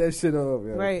 I'm gonna pay that shit off.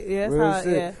 Yeah. Right, yeah, that's Real how-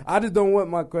 shit. yeah. I just don't want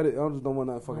my credit. I just don't want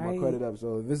to fucking Right. my credit up.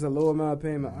 So if it's a low amount of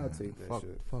payment, I'll take that Fuck,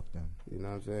 shit. fuck them. You know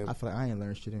what I'm saying? I feel like I ain't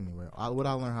learned shit anyway. What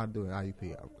I learned how to do at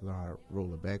IUP, I learned how to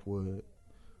roll a backwood.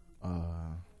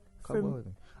 Couple other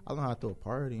things. I learned how to throw a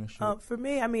party and shit. For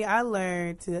me, I mean, I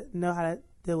learned to know how to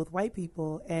deal with white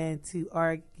people and to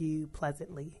argue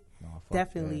pleasantly. No, fuck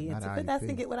Definitely. that. And Not to finesse IUP.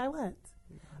 and get what I want.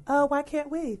 Oh, why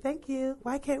can't we? Thank you.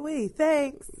 Why can't we?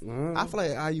 Thanks. I feel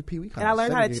like at IUP we kind And I of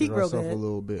learned how to cheat real ourselves good. a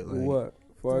little bit. Like, What?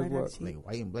 As far as Learn how to what? cheat. like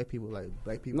white and black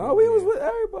people, No, we was with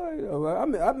everybody though.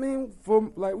 Like, I mean,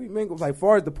 from like we mingled. Like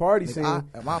far as the party scene,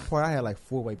 At my part, I had like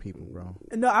 4 white people, bro.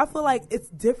 No, I feel like it's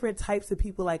different types of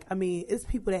people. Like, I mean, it's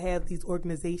people that have these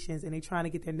organizations and they're trying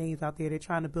to get their names out there. They're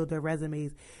trying to build their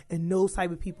resumes. And those type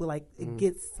of people, like, it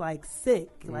gets, like, sick.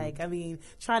 Like, I mean,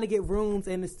 trying to get rooms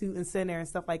in the student center and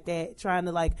stuff like that. Trying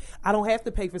to, like, I don't have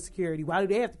to pay for security. Why do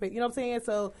they have to pay? You know what I'm saying?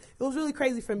 So it was really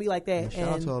crazy for me like that. Shout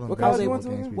out And to all them What basketball college you went to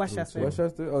games again? we Westchester. flew to.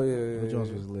 Westchester. Oh yeah. Jones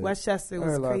was lit. Westchester I was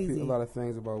heard a crazy. lot of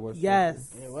things about Westchester.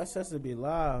 Yes. Yeah, Westchester be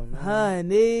live, man.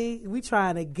 Honey, we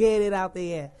trying to get it out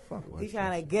there. Fuck We Westchester.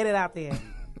 trying to get it out there.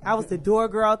 I was the door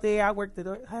girl out there. I worked the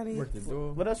door. Honey.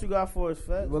 What else you got for us,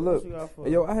 Fat? But What look, else you got for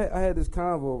yo, us? I had this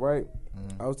convo, right?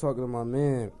 I was talking to my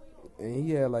man, and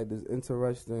he had like this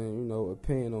interesting,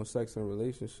 opinion on sex and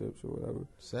relationships or whatever.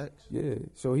 Sex? Yeah.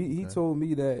 So he Okay. told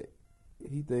me that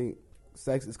he think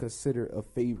sex is considered a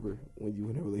favor when you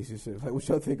in a relationship. Like, what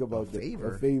y'all think about that?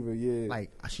 favor? A favor, yeah.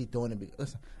 Like, she throwing it.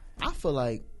 Listen, I feel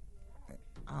like,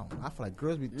 I don't know. I feel like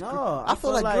girls be. No, I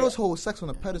feel like like- girls hold sex on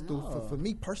a pedestal. No. For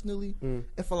me personally, Mm.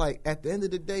 I feel like at the end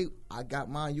of the day, I got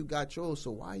mine, you got yours.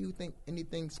 So why you think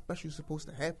anything special is supposed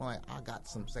to happen? Like, I got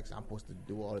some sex, I'm supposed to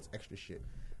do all this extra shit.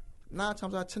 9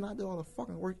 times out of 10, I do all the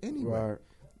fucking work anyway. Right.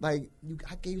 Like,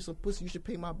 I gave you some pussy, you should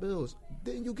pay my bills.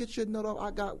 Then you get your nut off. I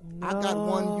got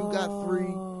 1, you got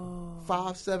 3,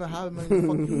 5, 7, however many the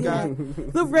fuck you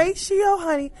got. The ratio,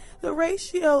 honey, the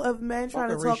ratio of men trying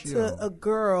to Fuck a talk ratio. to a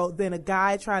girl than a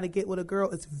guy trying to get with a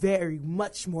girl is very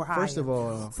much more higher. First of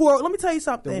all, Let me tell you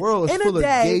something. the world is in full a of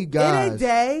day, gay guys. In a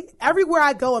day, everywhere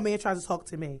I go, a man tries to talk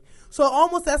to me. So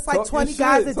almost that's like Talk 20 your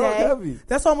guys shit. a Talk day. heavy.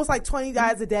 That's almost like 20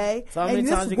 guys a day. So how many and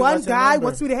times this you can one watch your guy number?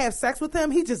 wants me to have sex with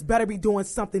him. He just better be doing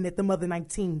something that the other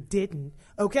 19 didn't.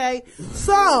 Okay?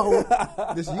 So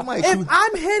listen, you might if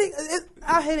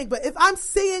I'm hitting, but if I'm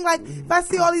seeing if I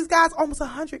see all these guys, almost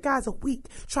 100 guys a week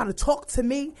trying to talk to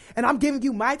me, and I'm giving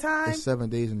you my time, it's 7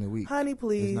 days in the week. honey,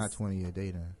 please. It's not 20 a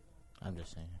day then. I'm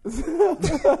just saying.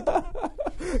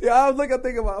 Yeah, I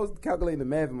was calculating the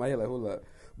math in my head, like, hold up.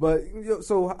 But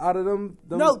so out of them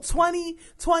no 20,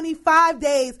 25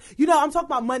 days. You know, I'm talking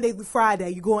about Monday through Friday.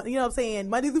 You going? You know what I'm saying?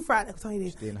 Monday through Friday. 20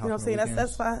 days. You know what I'm saying?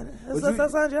 That's fine. That's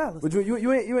 $100. But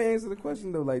you ain't answer the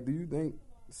question though. Like, do you think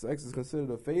sex is considered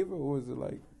a favor, or is it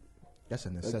like? That's a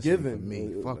necessity for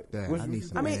me. Fuck that.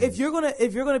 I mean, if you're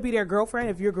gonna be their girlfriend,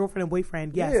 if you're girlfriend and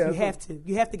boyfriend, yes, you have to.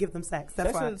 You have to give them sex.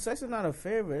 That's why. Sex is not a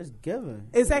favor; it's given.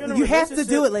 Exactly. You have to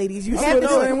do it, ladies. You have to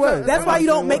do it. That's why you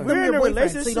don't make them your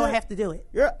boyfriend, so you don't have to do it.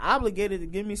 You're obligated to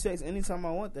give me sex anytime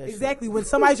I want that. Exactly. When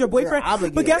somebody's your boyfriend,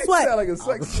 but guess what? Sound like a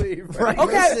sex slave. Right?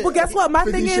 Okay, but guess what? My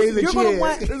thing is, you're gonna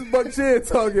want. This Buck Chin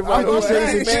talking about.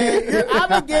 You're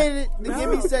obligated to give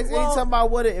me sex anytime I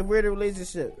want it, if we're in a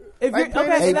relationship. If you're,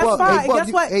 okay, that's fine.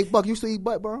 Guess what? Hey, Buck, you still eat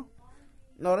butt, bro?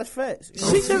 No, that's facts.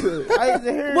 She should.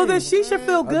 Well, then she should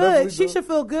feel good. She should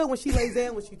feel good when she lays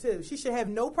down with you too. She should have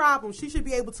no problem. She should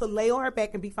be able to lay on her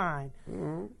back and be fine. Mm-hmm. You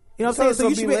know what I'm saying? So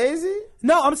you should be lazy.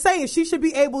 No, I'm saying she should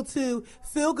be able to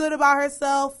feel good about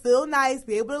herself, feel nice,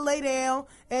 be able to lay down,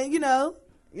 and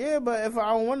Yeah, but if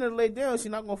I don't want her to lay down, she's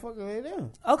not gonna fucking lay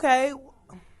down. Okay.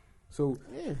 So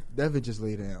Devin just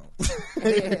lay down.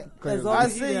 I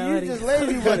see you just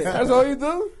lazy with it. That's all you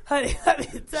do, honey.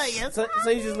 Let me tell you. So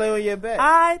you just lay on your back.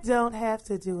 I don't have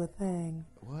to do a thing.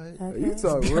 What? Okay. You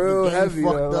talk real heavy,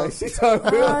 though. Like, she talk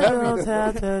real heavy. I don't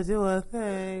have to do a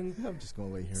thing. I'm just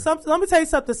gonna lay here. Let me tell you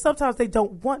something. Sometimes they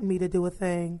don't want me to do a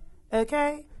thing.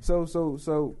 Okay. So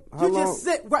how you long? Just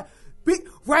sit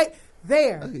right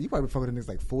there. You probably fucking niggas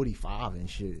like 45 and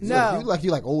shit. No, you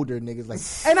like older niggas like.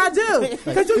 And I do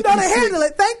because you know to handle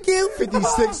it. Thank you.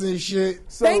 56 and shit.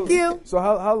 Thank you. So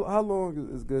how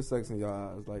long is good sex in your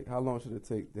eyes? Like, how long should it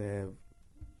take to have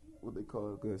what they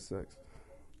call good sex?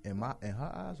 In her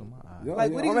eyes or my eyes? Yo,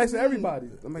 like, I'm asking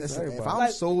everybody. If I'm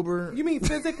sober, you mean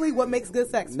physically? What makes good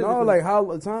sex? Physically? No, like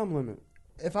how a time limit.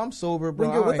 If I'm sober, bro,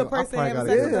 when you're with a person having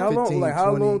sex, how long? 15, like how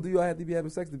 20. long do you have to be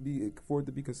having sex for it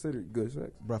to be considered good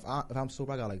sex? Bro, if I'm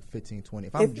sober, I got like 15, 20.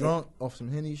 If I'm drunk off some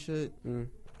Henny shit, I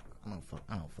don't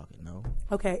fucking know.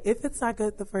 Okay, if it's not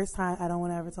good the first time, I don't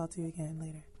want to ever talk to you again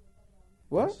later.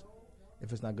 What?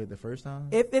 If it's not good the first time?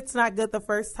 If it's not good the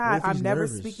first time, I'm never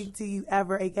speaking to you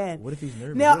ever again. What if he's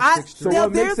nervous? Now,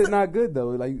 what makes it not good though?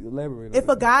 Like, elaborate. If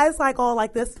a guy's like all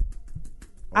like this.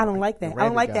 I don't like that. I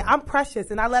don't like that. I'm precious,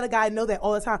 and I let a guy know that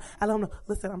all the time. I let him know,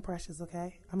 listen, I'm precious,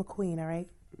 okay? I'm a queen, all right?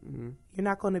 Mm-hmm. You're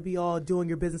not going to be all doing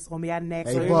your business on me. I didn't ask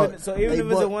so even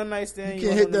if it's a one night stand, you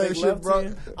can't hit that shit,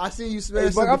 bro. I see you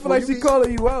smash. I feel like she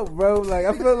calling you out, bro. Like,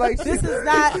 I feel like this is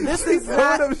not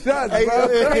them shots,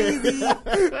 bro. Crazy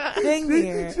thing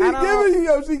here.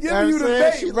 She giving you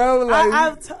the bait, bro.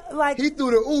 Like, he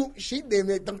threw the oop. She did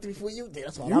that dunked for you.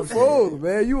 That's what I'm saying. You fool,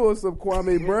 man. You on some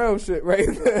Kwame Brown shit right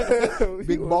there.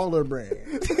 Big baller brand.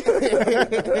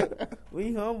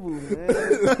 We humble,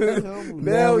 man.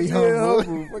 Now we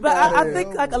humble. But I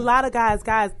think like a lot of guys.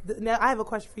 Now I have a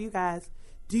question for you guys.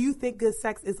 Do you think good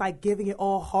sex is like giving it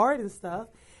all hard and stuff,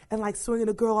 and like swinging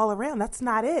a girl all around? That's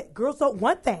not it. Girls don't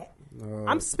want that.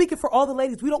 I'm speaking for all the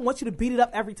ladies. We don't want you to beat it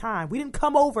up every time. We didn't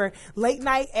come over late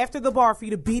night after the bar for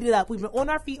you to beat it up. We've been on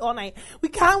our feet all night. We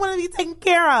kind of want to be taken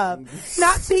care of,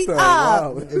 not beat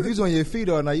up. If you're on your feet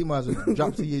all night, you might as well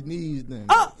drop to your knees then.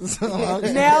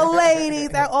 Now, ladies,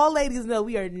 all ladies know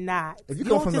we are not. If you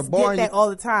come from the bar, get that all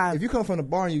the time. If you come from the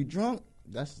bar and you drunk,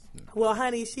 that's. Well,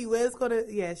 honey, she was gonna.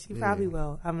 Yeah, she probably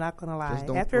will. I'm not gonna lie.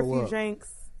 After a few drinks,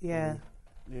 yeah.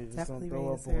 Yeah, just definitely don't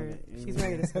throw up on it. She's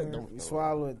ready to serve. Don't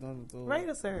swallow it. Don't throw ready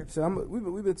to serve. So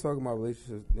we've been talking about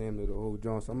relationships damn near the whole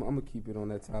John. So I'm gonna keep it on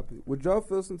that topic. Would y'all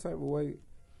feel some type of way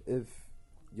if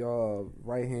y'all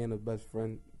right hand or best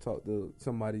friend talked to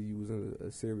somebody you was in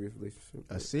a serious relationship?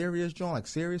 A serious John, like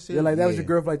serious? Yeah, like that was your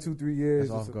girl for like 2-3 years.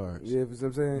 That's off guard. Yeah, you know what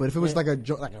I'm saying. But if it was like a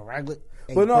regular,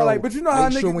 but no, but you know how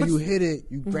sure when you hit it,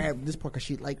 you grab this part because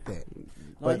she like that.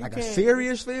 But like a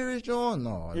serious John,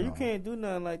 no. You can't do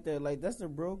nothing like that. Like that's the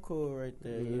bro code right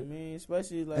there. You know what I mean?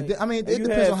 Especially like. I mean, it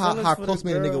depends on how close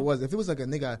me the nigga was. If it was like a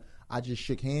nigga I just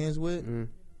shook hands with,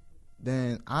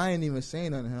 then I ain't even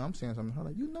saying nothing to him. I'm saying something to her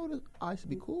like, you know that I should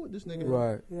be cool with this nigga,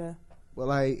 right? Yeah. But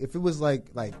like, if it was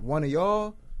like one of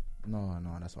y'all, no,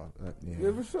 that's all.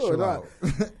 Yeah, for sure.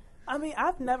 I mean,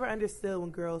 I've never understood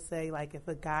when girls say, like, if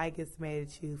a guy gets mad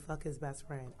at you, fuck his best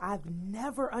friend. I've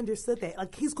never understood that.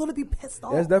 Like, he's going to be pissed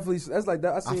off. That's like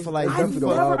that. I feel like I've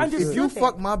never understood if you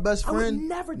fuck my best friend,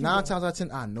 never 9 times out of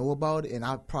 10, I know about it, and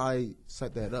I probably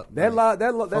set that up.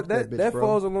 That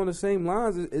falls along the same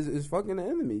lines as fucking the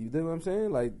enemy. You know what I'm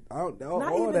saying? Like, not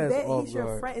even that. He's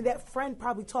your friend, and that friend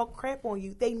probably talk crap on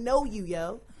you. They know you,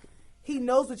 yo. He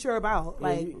knows what you're about.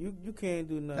 Like you can't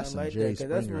do nothing like that because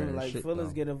that's when like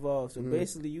feelings get involved. So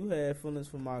basically, you had feelings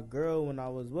for my girl when I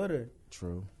was with her.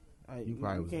 True. You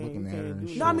probably was looking at her and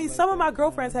shit. No, I mean, some of my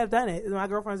girlfriends have done it. My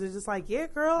girlfriends are just like, yeah,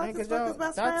 girl, I just fucked this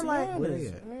best friend. Like,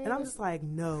 and I'm just like,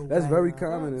 no. That's very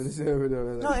common in this area.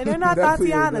 No, and they're not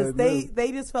Tatianas.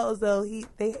 They just felt as though he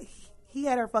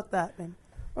had her fucked up. And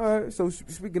all right. So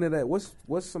speaking of that,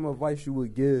 what's some advice you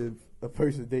would give a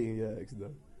person dating your ex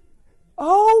though?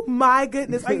 Oh my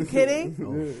goodness, are you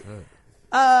kidding?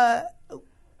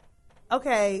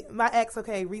 Okay, my ex.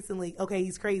 Okay, recently. Okay,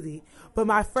 he's crazy. But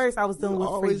my first, I was dealing with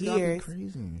for years.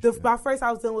 My first,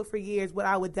 I was dealing with for years. What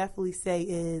I would definitely say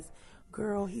is,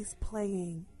 girl, he's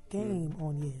playing game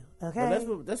on you. Okay,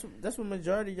 well, that's what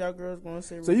majority of y'all girls gonna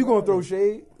say. So you gonna throw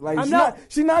shade? Like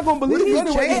she's not gonna believe you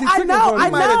anyway. I know. He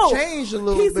might have changed a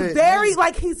little bit.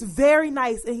 He's very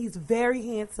nice and he's very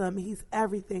handsome. He's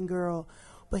everything, girl.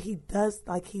 But he does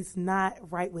he's not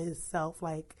right with himself.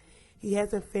 Like he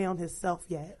hasn't found himself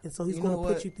yet, and so he's gonna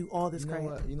put you through all this crap.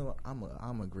 You know what?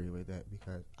 I'm agree with that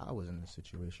because I was in a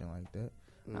situation like that.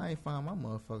 I ain't find my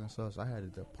motherfucking self, so I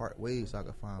had to part ways so I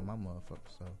could find my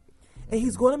motherfucking self. And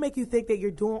he's going to make you think that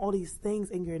you're doing all these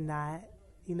things and you're not.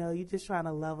 You know, you're just trying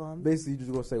to love him. Basically, you're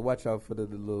just gonna say, watch out for the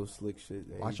little slick shit.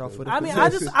 Watch out for the. I mean, I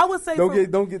would say I would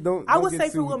say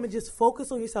for women, just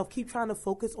focus on yourself. Keep trying to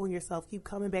focus on yourself. Keep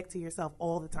coming back to yourself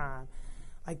all the time.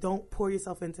 Like, don't pour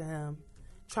yourself into him.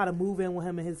 Try to move in with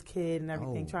him and his kid and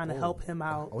everything. Trying to help him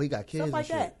out. Oh, he got kids stuff like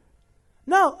and shit. that.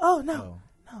 No. Oh no. No.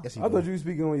 Yes, I thought you were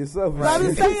speaking on yourself. Right?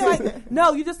 I'm just saying,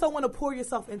 no, you just don't want to pour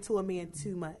yourself into a man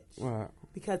too much. Right.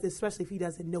 Because especially if he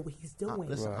doesn't know what he's doing.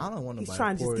 Listen, I don't want nobody. He's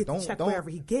trying to just get the check wherever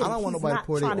he gets. I don't want nobody to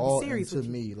pour it all into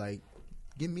me. Like,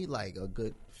 give me like a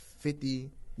good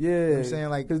 50. Yeah, you know what I'm saying,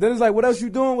 like, because then it's like, what else you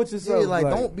doing with yourself? Yeah, like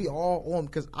don't be all on,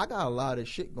 because I got a lot of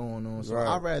shit going on. So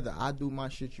I'd rather I do my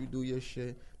shit, you do your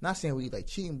shit. Not saying we like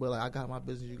cheating, but like I got my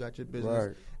business, you got your business.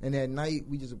 Right. And at night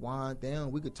we just wind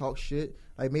down. We could talk shit.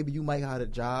 Like maybe you might have a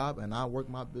job and I work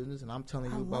my business, and I'm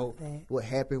telling you about what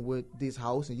happened with this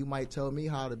house, and you might tell me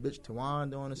how the bitch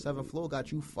Tawanda on the 7th floor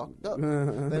got you fucked up. You know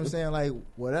what I'm saying? Like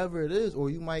whatever it is,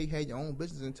 or you might have your own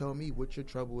business and tell me what your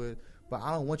trouble is. But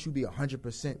I don't want you to be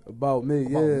 100% about me.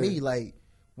 Me, like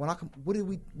when I come, what are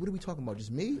we talking about?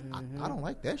 Just me? I don't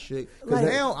like that shit. Because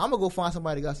now I'm gonna go find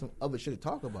somebody that got some other shit to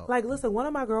talk about. Like, listen, one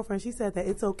of my girlfriends, she said that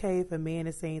it's okay if a man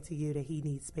is saying to you that he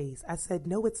needs space. I said,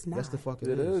 no, it's not. That's the fuck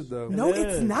it is, though. No,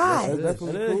 it's not. That's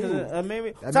definitely cool.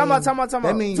 Maybe. Time out.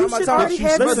 That means you should already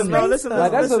have listen.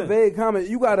 Like, that's a vague comment.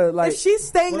 You gotta like. If she's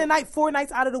staying the night 4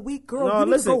 nights out of the week, girl,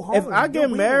 you need to go home. If I get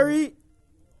married.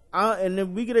 And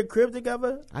then we get a crib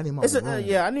together. I need my own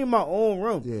room. I need my own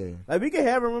room. Yeah, like we can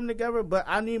have a room together, but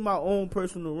I need my own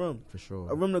personal room for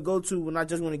sure. A room to go to when I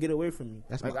just want to get away from you.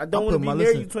 That's like I don't want to be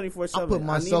near you 24/7. I put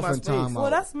myself in time. Well,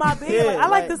 that's my big. I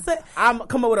like to say I'm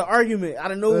come up with an argument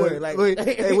out of nowhere.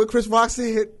 Hey, what Chris Rock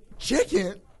said,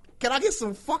 chicken. Can I get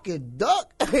some fucking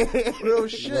duck? Real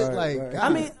shit. Right. I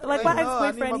mean, like my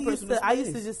ex-boyfriend, I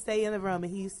used to just stay in the room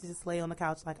and he used to just lay on the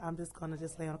couch. Like, I'm just going to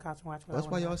just lay on the couch and watch what That's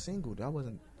why y'all single. That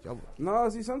wasn't. No,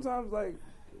 see, sometimes, like,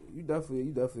 you definitely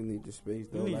need your space,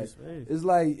 though. You need like, space.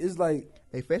 It's like.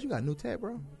 Hey, Fast, you got a new tab,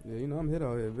 bro? Yeah, you know, I'm hit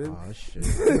out here, bitch. Oh,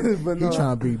 shit. But he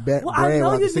trying to be back. Well, I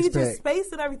know you need your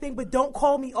space and everything, but don't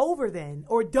call me over then.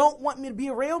 Or don't want me to be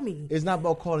around me. It's not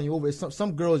about calling you over. It's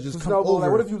some girls just come over.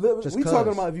 Like, what if you live? We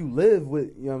talking about if you live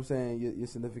with, you know what I'm saying, your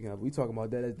significant other. We talking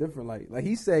about that. That's different. Like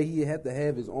he said he had to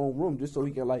have his own room just so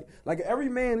he can, like every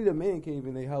man need a man cave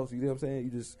in their house. You know what I'm saying? You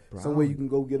just, somewhere you can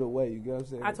go get away. You know what I'm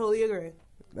saying? I totally agree.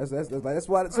 That's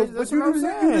why. So, that's but you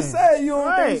just said you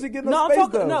don't think you should get no space,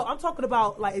 I'm talking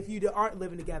about like if you aren't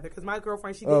living together. Because my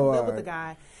girlfriend, she didn't live with a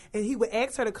guy, and he would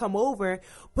ask her to come over,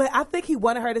 but I think he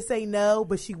wanted her to say no,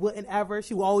 but she wouldn't ever.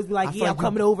 She would always be like, "Yeah, I'm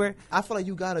coming over." I feel like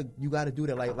you gotta do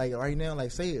that. Like right now,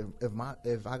 like say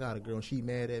if I got a girl and she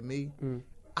mad at me,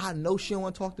 I know she don't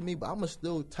want to talk to me, but I'ma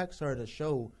still text her to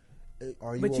show.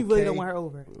 Are you? But you okay? really don't want her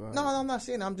over. Right. No, I'm not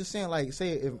saying that. I'm just saying like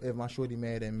say if my shorty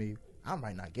mad at me. I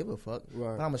might not give a fuck,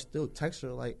 but I'ma still text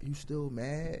her like, "You still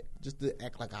mad?" Just to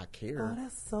act like I care. Oh,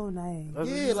 that's so nice.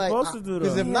 Yeah, like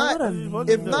because if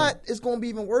not, it's gonna be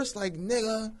even worse. Like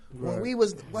nigga, when we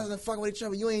wasn't fucking with each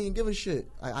other, you ain't even give a shit.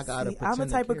 I gotta. I'm the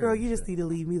type of girl you just need to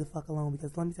leave me the fuck alone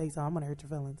because let me tell you something, I'm gonna hurt your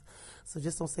feelings. So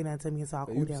just don't say nothing to me until I'll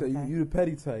cool down. Okay? You the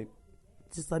petty type.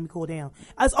 Just let me cool down.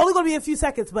 It's only gonna be a few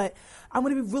seconds, but I'm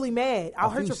gonna be really mad. I'll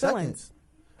hurt your feelings.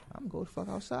 I'm gonna go the fuck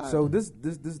outside. So this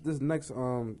next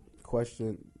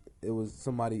question, it was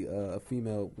somebody, a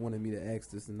female, wanted me to ask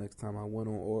this the next time I went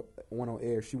on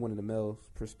air. She wanted a male's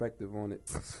perspective on it.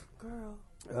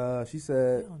 Girl. She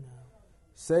said,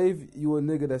 Save you a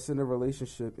nigga that's in a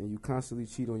relationship and you constantly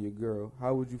cheat on your girl.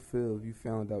 How would you feel if you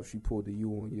found out she pulled the you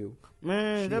on you?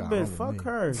 Man, that bitch, fuck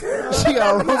her. She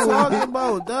got room with talking me.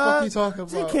 about, dog? Fuck you talking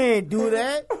about? She can't do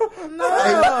that.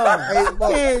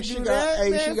 No,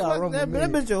 She got room with me.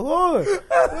 That bitch a whore.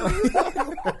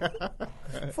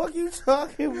 Fuck you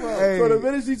talking about? Hey. So the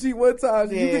minute she cheat one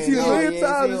time, you can cheat a million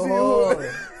times. She a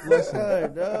whore.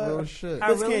 Listen, real shit. I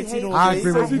really hate I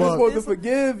agree So with she just Buck. supposed to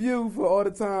forgive you for all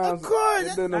the times. Of course.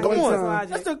 And then the Come one on. time.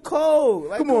 That's the code.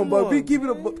 Like, Come on, Buck. Keep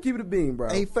it a bean, bro.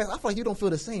 Hey, fast. I feel like you don't feel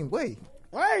the same way.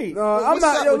 Right. No, What's I'm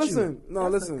not. up Yo, with listen. you? No,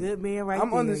 That's listen. a good man right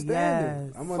I'm there. understanding.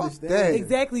 Yes. I'm Fuck understanding. that.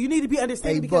 Exactly. You need to be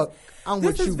understanding Hey, because Buck, I'm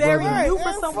this with is you, very brother. new for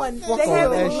Yeah, someone. fuck They all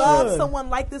haven't that loved shit. someone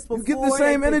like this before. You get the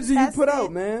same They've been energy you put tested.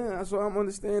 out, man. That's why I'm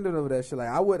understanding of that shit. Like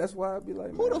I would. That's why I'd be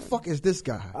like, Who man, the fuck is this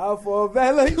guy? I'll fall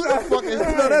back. Like, Who the fuck is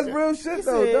no, that's real shit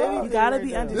though, said dog. You gotta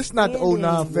be understanding. This not the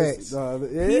 09 facts.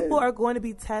 Yeah. People are going to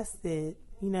be tested.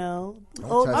 You know.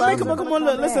 Oh, I mean, come on,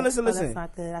 look, listen. Oh, that's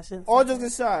not good. I shouldn't. All say just that.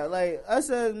 aside, like I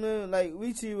said, man, like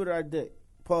we cheat with our dick.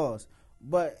 Pause.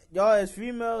 But y'all as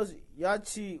females, y'all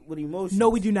cheat with emotions. No,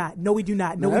 we do not. No, we do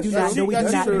not. No, No, we do that's not. No, we do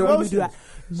true. not. That's No, we do true. not.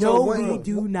 So No, when- we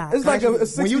do not. It's like a When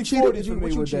 60 you cheated, 40 what for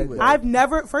me you with cheat that. with? though. I've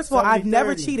never. First of all, I've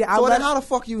never 70-30. cheated. So then how the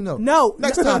fuck you know? No,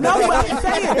 Next no, time. no, but I'm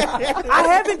saying I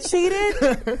haven't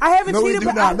cheated. I haven't No, we cheated. do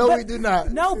but not. I- No, but- we do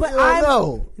not. No, but You don't I'm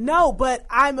know. no, but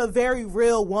I'm a very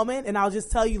real woman, and I'll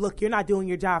just tell you, look, you're not doing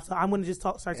your job, so I'm going to just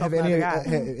start Have talking to other guys.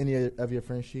 any of your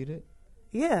friends cheated?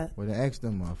 Yeah, Well, then ask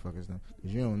them motherfuckers then,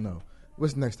 because you don't know.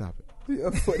 What's the next topic?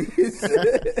 Yeah, funny as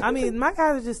shit. I mean, my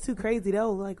guys are just too crazy.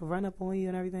 They'll like run up on you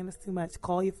and everything. That's too much.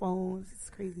 Call your phones. It's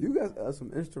crazy. You guys have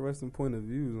some interesting point of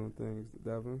views on things,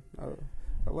 Devin.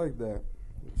 I like that.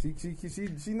 She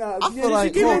not. I she- feel she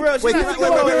like keep wait, it- wait, she wait, keep wait, it wait,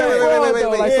 going wait, fraud, wait, wait, though.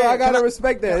 wait, Like, so yeah. I gotta Can I-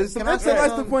 respect that. It's some can I say interesting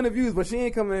something? point of views, but she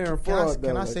ain't coming here and Can fraud.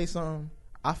 I though. say something?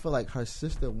 I feel like her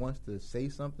sister wants to say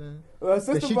something.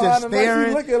 Sister But she behind just the mic, she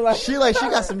staring. looking like She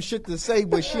got some shit to say,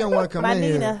 but she don't want to come My in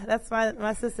Nina, here. that's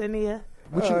my sister Nia.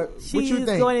 What She's you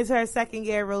think? going into her second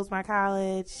year at Rosemont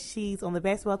College. She's on the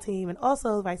basketball team and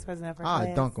also vice president of her I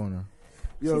class. dunk on her.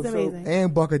 Yo, She's so- amazing.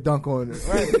 And Buck a dunk on her.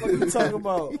 Right? What you talking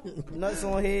about? Nuts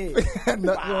on head.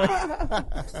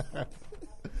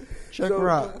 Check So, her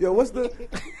out. yo,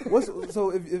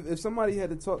 so if somebody had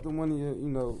to talk to one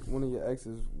of your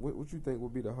exes, what you think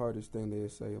would be the hardest thing they'd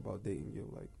say about dating you?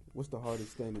 Like, what's the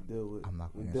hardest thing to deal with? I'm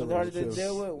not gonna when answer dealing What's hard with to you?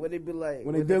 deal with? What it be like?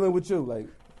 When they dealing with you, like,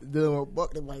 Dealing with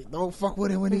Buck, they like, don't fuck with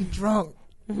him when he drunk.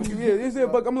 yeah,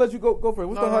 Buck, I'm gonna let you go first.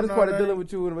 What's No, the hardest no, part no, of no. dealing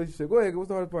with you in a relationship? Go ahead. What's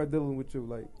the hardest part of dealing with you?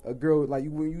 Like a girl, like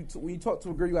when you talk to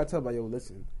a girl, you gotta tell her, like, yo,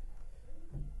 listen,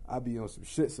 I be on some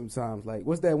shit sometimes. Like,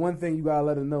 what's that one thing you gotta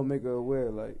let her know, make her aware?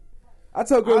 Like, I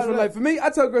tell girls from like, for me, I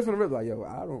tell girls from the rip, like, yo,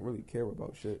 I don't really care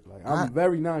about shit. Like, I'm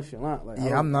very nonchalant. Like,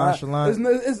 Yeah, I'm nonchalant.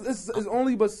 It's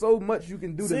only but so much you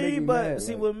can do to make me mad.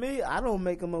 See, like. with me, I don't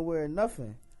make them aware of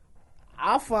nothing.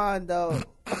 I find out.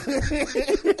 Go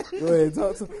ahead,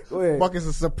 go ahead. Buck is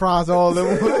a surprise all in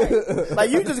one. Like,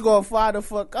 you just gonna fly the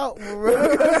fuck out, for real.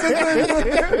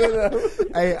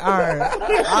 Hey, all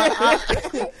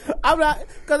right. I'm not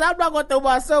gonna throw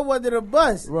myself under the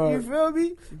bus. Right. You feel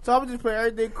me? So I'm just playing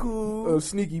everything cool. Oh,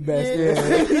 sneaky bastard. Yeah.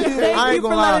 Thank I you ain't for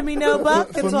gonna lie. letting me know,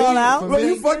 Buck. For It's me- all out. for Bro, me-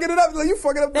 you fucking it up. Like, you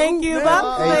fucking up. the Thank hoop, you, man.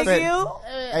 Buck. Hey, Thank you.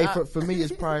 Hey, for me,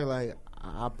 it's probably like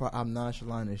I'm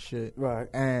nonchalant as shit. Right.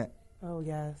 And Oh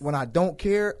yes. when I don't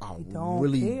care, I don't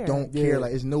really care. don't Yeah. care.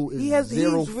 Like it's He's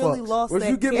zero really fucks. lost Once that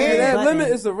you get me care to that button.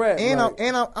 limit, it's a wrap. And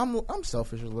like, I'm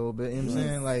selfish a little bit. You know what I'm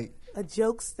saying? Like, a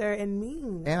jokester and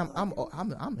mean. and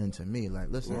I'm into me. Like,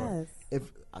 listen, Yes.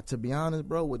 if to be honest,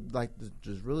 bro, with like this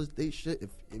just real estate shit, if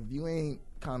you ain't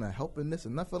kind of helping this or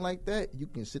nothing like that, you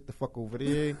can sit the fuck over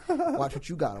there, watch what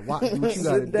you gotta watch, do what you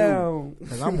gotta sit down. do.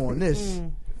 Cause I'm on this. You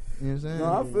know what I'm saying?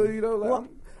 No, I feel you though. Like,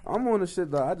 I'm on the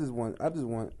shit though. I just want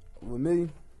with me.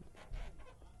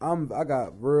 I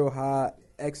got real high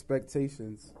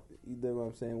expectations. You know what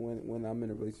I'm saying? When I'm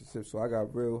in a relationship, so I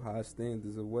got real high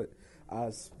standards of what I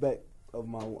expect of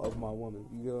my woman.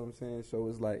 You know what I'm saying? So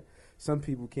it's like some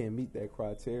people can't meet that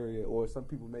criteria, or some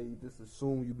people may just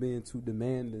assume you being too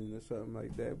demanding or something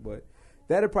like that. But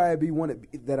that'd probably be one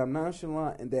that I'm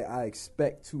nonchalant and that I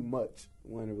expect too much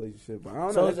when in a relationship. But I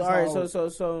don't So know. it's that's all right. just how-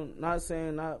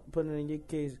 So not putting it in your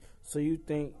case. So you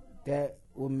think that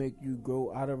will make you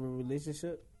grow out of a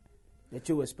relationship? That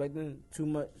you're expecting too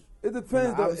much? It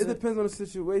depends though. It opposite? depends on the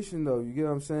situation though. You get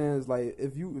what I'm saying? It's like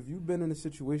if you've been in a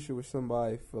situation with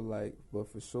somebody for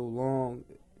so long,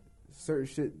 certain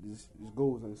shit just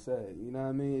goes unsaid. You know what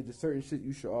I mean? It's just certain shit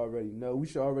you should already know. We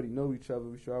should already know each other.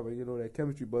 We should already know that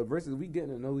chemistry. But versus we getting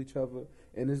to know each other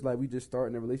and it's like we just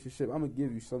starting a relationship, I'm gonna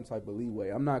give you some type of leeway.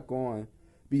 I'm not going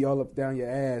be all up down your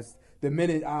ass the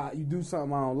minute you do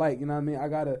something I don't like. You know what I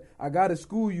mean? I gotta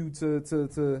school you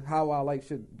to how I like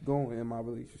shit going in my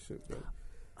relationship. So.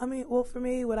 I mean, well, for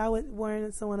me, what I would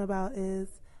warn someone about is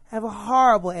I have a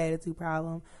horrible attitude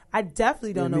problem. I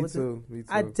definitely don't know what to.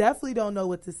 I definitely don't know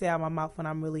what to say out of my mouth when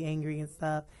I'm really angry and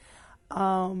stuff. But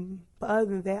other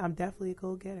than that, I'm definitely a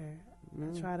go-getter.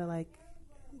 I try to like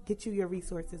get you your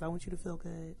resources. I want you to feel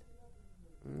good.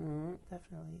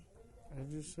 Definitely.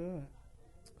 As you should.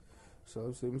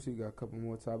 So let me see. We got a couple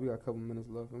more topics. We got a couple minutes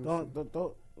left.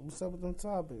 Don't. What's up with them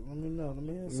topics? Let me know. Let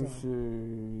me hear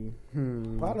something.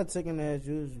 Politicking as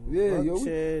usual. Yeah,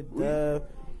 Buckshare, Dove,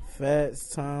 Fats,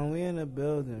 Tom. We in the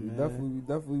building, man.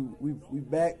 Definitely. We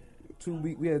back. 2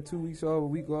 weeks. We had 2 weeks off, a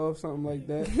week off, something like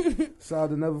that. Shout out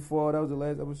to Never Fall. That was the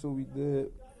last episode we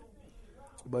did.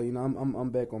 But you know, I'm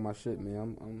back on my shit,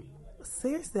 man. I'm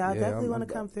seriously, I definitely want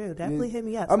to come through. Definitely hit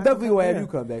me up. I'm definitely gonna have you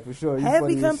come back for sure. Have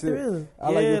me come through.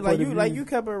 Like you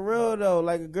kept it real though.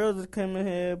 Like a girl just come in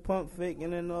here, pump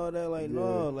faking and all that. Like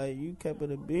no, like you kept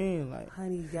it a being. Like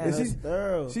honey, you got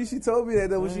she told me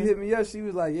that though when she hit me up. She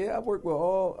was like, yeah, I work with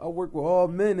all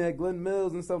men at Glen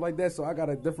Mills and stuff like that. So I got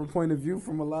a different point of view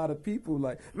from a lot of people.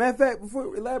 Like matter of fact, before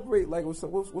we elaborate, like what's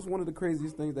one of the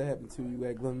craziest things that happened to you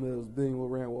at Glen Mills, being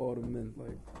around with all the men,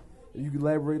 like. You can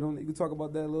elaborate on it. You can talk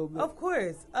about that a little bit. Of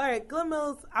course. All right, Glen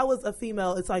Mills, I was a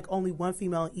female. It's like only one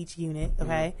female in each unit,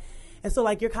 okay? And so,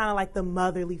 like, you're kind of like the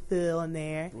motherly feel in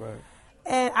there. Right.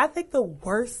 And I think the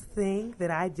worst thing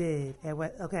that I did at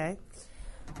what, okay?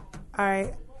 All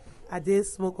right, I did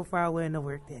smoke before I went to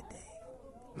work that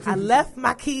day. I left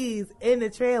my keys in the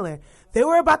trailer. They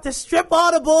were about to strip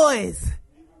all the boys.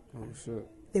 Oh, shit.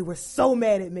 They were so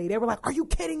mad at me. They were like, are you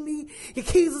kidding me? Your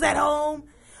keys is at home?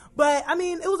 But, I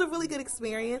mean, it was a really good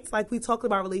experience. Like, we talked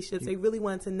about relationships. They really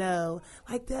wanted to know,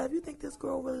 like, Dev, you think this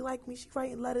girl really like me? She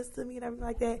writing letters to me and everything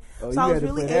like that. Oh, so I was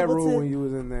really able to. When you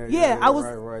was in there. Yeah, I was.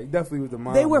 Right. Definitely was the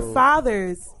mom. They were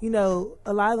fathers. You know,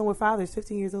 a lot of them were fathers,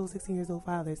 15 years old, 16 years old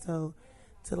fathers. So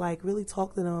to, like, really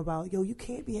talk to them about, yo, you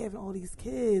can't be having all these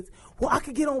kids. Well, I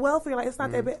could get on welfare. Like, it's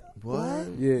not that bad. What?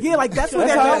 Yeah, like, that's what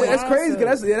that's crazy.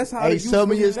 That's how hey, sell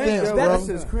me your stamps, bro.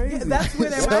 That's crazy. Yeah, that's where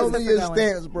that sell me your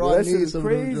stamps, bro. That shit is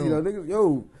crazy. Niggas,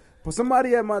 yo, for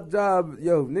somebody at my job,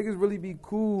 yo, niggas really be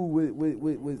cool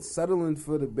with settling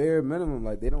for the bare minimum.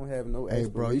 Like, they don't have no Hey,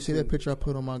 bro, you see that picture I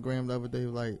put on my gram the other day?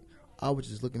 Like, I was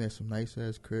just looking at some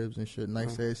nice-ass cribs and shit,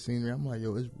 nice-ass scenery. I'm like,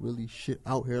 yo, it's really shit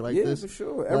out here like this. Yeah, for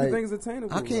sure. Everything's like,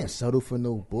 attainable. I can't settle for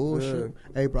no bullshit.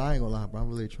 Yeah. Hey, bro, I ain't gonna lie, bro. I'm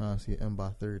really trying to see an M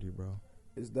by 30, bro.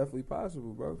 It's definitely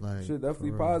possible, bro. Like, shit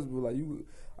definitely possible. Like,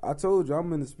 I told you,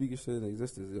 I'm in the speaker shit in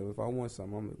existence. Yo. If I want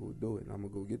something, I'm gonna go do it, and I'm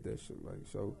gonna go get that shit. Like,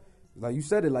 so... Like you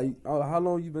said it, like how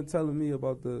long you been telling me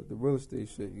about the real estate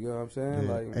shit? You know what I'm saying?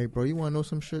 Yeah. Like, hey, bro, you want to know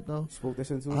some shit though? Spoke that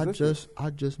shit into existence. I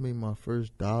just made my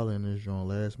first $1 in this joint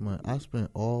last month. I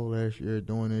spent all last year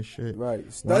doing this shit.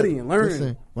 Right, studying, learning.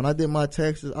 Listen, when I did my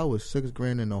taxes, I was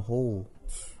 $6,000 in the hole.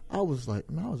 I was like,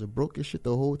 man, I was a broke as shit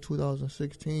the whole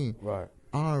 2016. Right.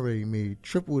 I already made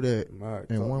triple that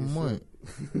in 1 month.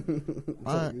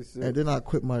 And then I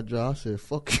quit my job. I said,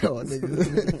 fuck y'all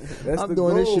niggas. I'm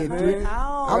doing this shit, man.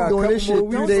 I'm doing this shit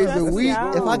 3 days a week.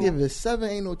 If I give it 7,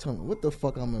 ain't no telling what the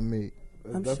fuck I'm gonna make.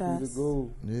 I'm definitely the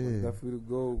goal. Yeah. Definitely the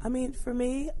goal. I mean, for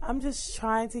me, I'm just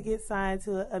trying to get signed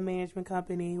to a management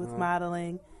company with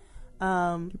modeling.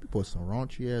 You put some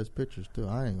raunchy ass pictures too.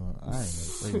 I ain't gonna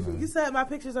say nothing. You said my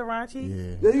pictures are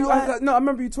raunchy? Yeah. I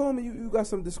remember you told me you got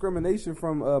some discrimination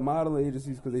from modeling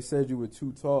agencies because they said you were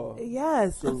too tall.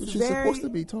 Yes. So she's supposed to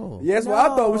be tall. Yeah, that's what I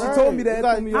thought when she told me that.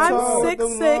 I'm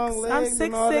 6'6", I'm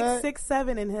 6'6",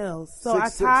 6'7" in heels. So I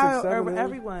tire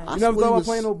everyone. You never thought about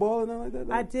playing no ball or nothing like that?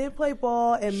 Though? I did play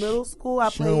ball in middle school. I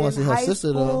played in high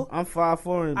school. I'm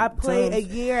 5'4". I played a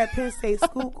year at Penn State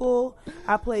Schuylkill.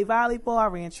 I played volleyball. I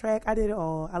ran track. I did it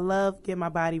all. I love getting my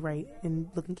body right and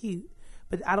looking cute,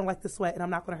 but I don't like to sweat, and I'm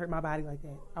not going to hurt my body like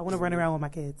that. I want to run around with my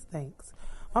kids. Thanks.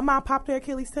 My mom popped her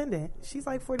Achilles tendon. She's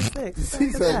like 46. She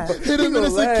said, hit him in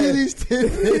his Achilles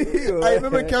tendon. I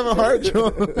remember Kevin Hart.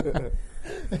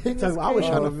 I was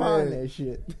trying to find that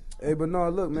shit. Hey, but no,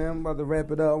 look, man, I'm about to wrap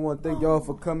it up. I want to thank y'all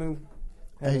for coming.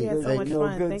 Hey, so much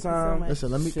fun. Good Thank time. You so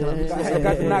Listen, much. I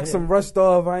got to knock some rust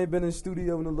off. I ain't been in the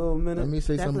studio in a little minute. Let me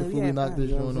say something before we knock this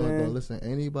joint on. though. Listen,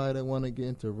 anybody that want to get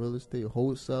into real estate,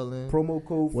 wholesaling, promo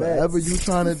code whatever facts. you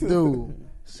trying to do,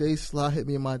 say Sly, hit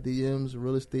me in my DMs,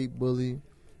 real estate bully. You know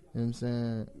what I'm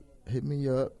saying? Hit me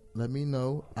up. Let me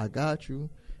know. I got you.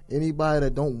 Anybody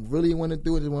that don't really want to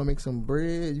do it, just want to make some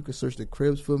bread, you can search the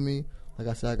cribs for me. Like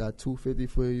I said, I got $250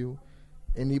 for you.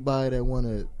 Anybody that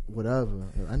wanna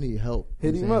whatever, I need help.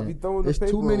 Hit him up. He throwing the paper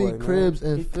It's too many away, cribs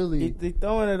in Philly. He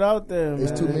throwing it out there, man.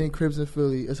 It's too many cribs in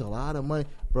Philly. It's a lot of money,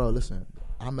 bro. Listen,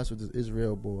 I mess with this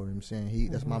Israel boy. You know what I'm saying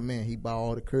that's my man. He buy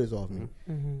all the cribs off me.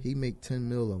 He make 10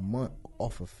 mil a month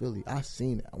off of Philly. I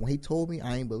seen it when he told me.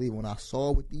 I ain't believe when I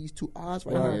saw with these two eyes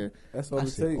right here. That's all I it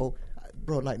said, takes. "Oh,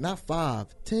 bro, like not 5,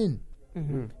 10."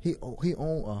 He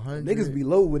own 100. Niggas be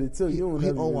low with it too. You don't He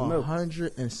never own even know.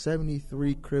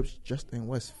 173 cribs just in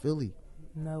West Philly.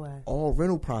 No way. All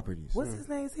rental properties. What's his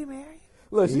name? Is he married?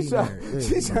 Look, He she try. married,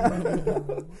 She yeah. try.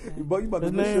 You about to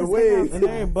His miss name- your ways. His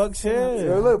name Buck Shed.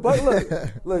 Yo, look, Buck,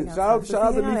 look. Yeah, Shout out so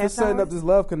to he me on for that setting up side? this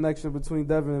love connection between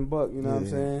Devin and Buck. You know what I'm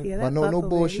saying? Yeah, But that's no Buckle, man.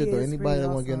 bullshit He though. is Anybody pretty that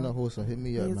want to get in the awesome. horse, hit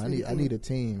me up, He is man. pretty I need a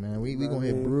team, man. We gonna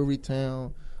hit man. Brewery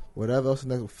Town, whatever else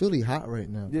next. Philly hot right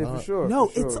now. Yeah, dog. for sure. No,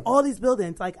 for sure. it's all these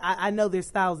buildings. Like I know there's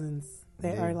thousands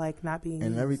that Yeah. are like not being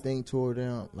And used. everything tore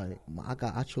down. Like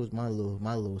I chose my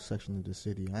little section of the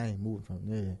city. I ain't moving from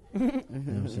there. You know what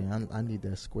I'm saying? I need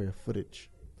that square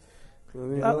footage. I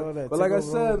mean, All that but like I take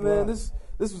over said, the man, block.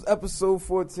 this was episode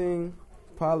 14,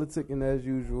 politicking as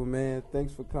usual, man.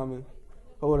 Thanks for coming.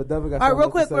 Hold on, Devin got All right, something real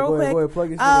to quick, say. real Go ahead, quick. plug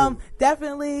your shit in.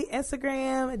 Definitely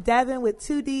Instagram, Devin with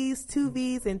 2 D's, 2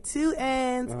 V's, and 2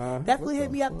 N's. Definitely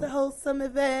hit me up to host some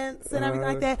events and everything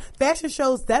like that. Fashion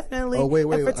shows, definitely. Oh, wait,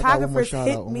 And I got one more photographers shout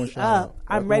hit out, one more me shout up. out.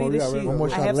 I'm Come ready on, to we got shoot. one more I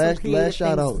shout have out. some creative Last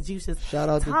shout things out. to juice. Shout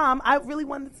out to- Tom, I really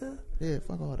wanted to. Yeah,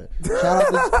 fuck all that. Shout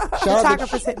out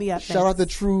Photographers hit me up. Shout out to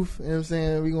Truth. You know what I'm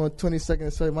saying? We going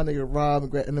 22nd. So my nigga Rob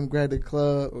and them grab the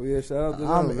club. Oh yeah, shout out to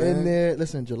I'm them, man. in there.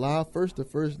 Listen, July 1st, the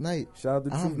first night. Shout out to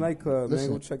Truth Nightclub, man.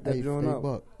 Go check that joint out.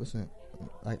 Buck, listen,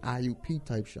 like IUP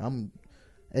type shit.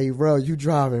 Hey, bro, you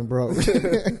driving, bro.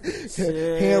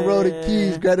 Hand roll the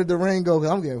keys, grab the Durango, cause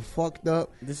I'm getting fucked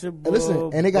up. This your And boy, listen,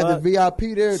 and they got Buck. the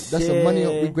VIP there. That's the money.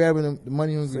 Shit. We grabbing the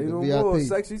money on Say the no more. VIP.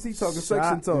 Sections, he talking Shout-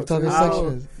 section We talk. talking Say no more.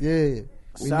 sections. Yeah,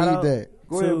 we Shout need out that.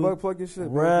 Go ahead, to Buck, plug your shit.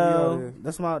 bro. We out here.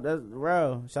 That's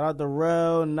Rel. Shout out to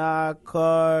Rel, Nah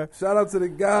Car, Shout out to the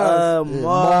guys.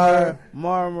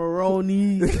 Mar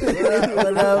Maroney,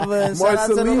 whatever. Shout out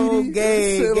to the whole Marcellini,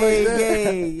 gang, shit like that.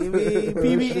 gang. You mean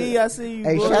PBE? I see you.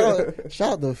 Hey, boy.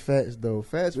 shout out to Fats though.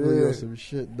 Fats really Yeah. on some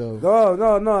shit though.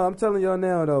 No. I'm telling y'all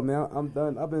now though, man. I'm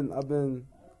done.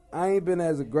 I ain't been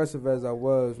as aggressive as I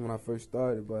was when I first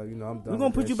started, but you know I'm done. We're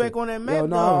gonna put you back on that map. Yo,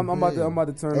 no, though. I'm about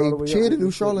to turn Hey, all the way cheer up. the new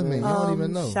Charlemagne. You don't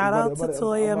even know. Shout I'm out about to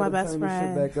Toya, I'm my about to best turn this shit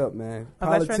friend. back up, man. My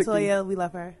best friend Politicking- Toya, we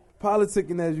love her.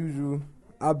 Politicking as usual.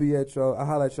 I'll be at y'all. I'll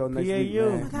holler at y'all next week, PAU.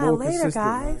 man. Oh my God, More later, consistent,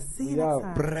 guys. man. See you We next out.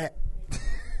 time. Brat.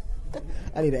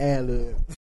 I need to ad lib.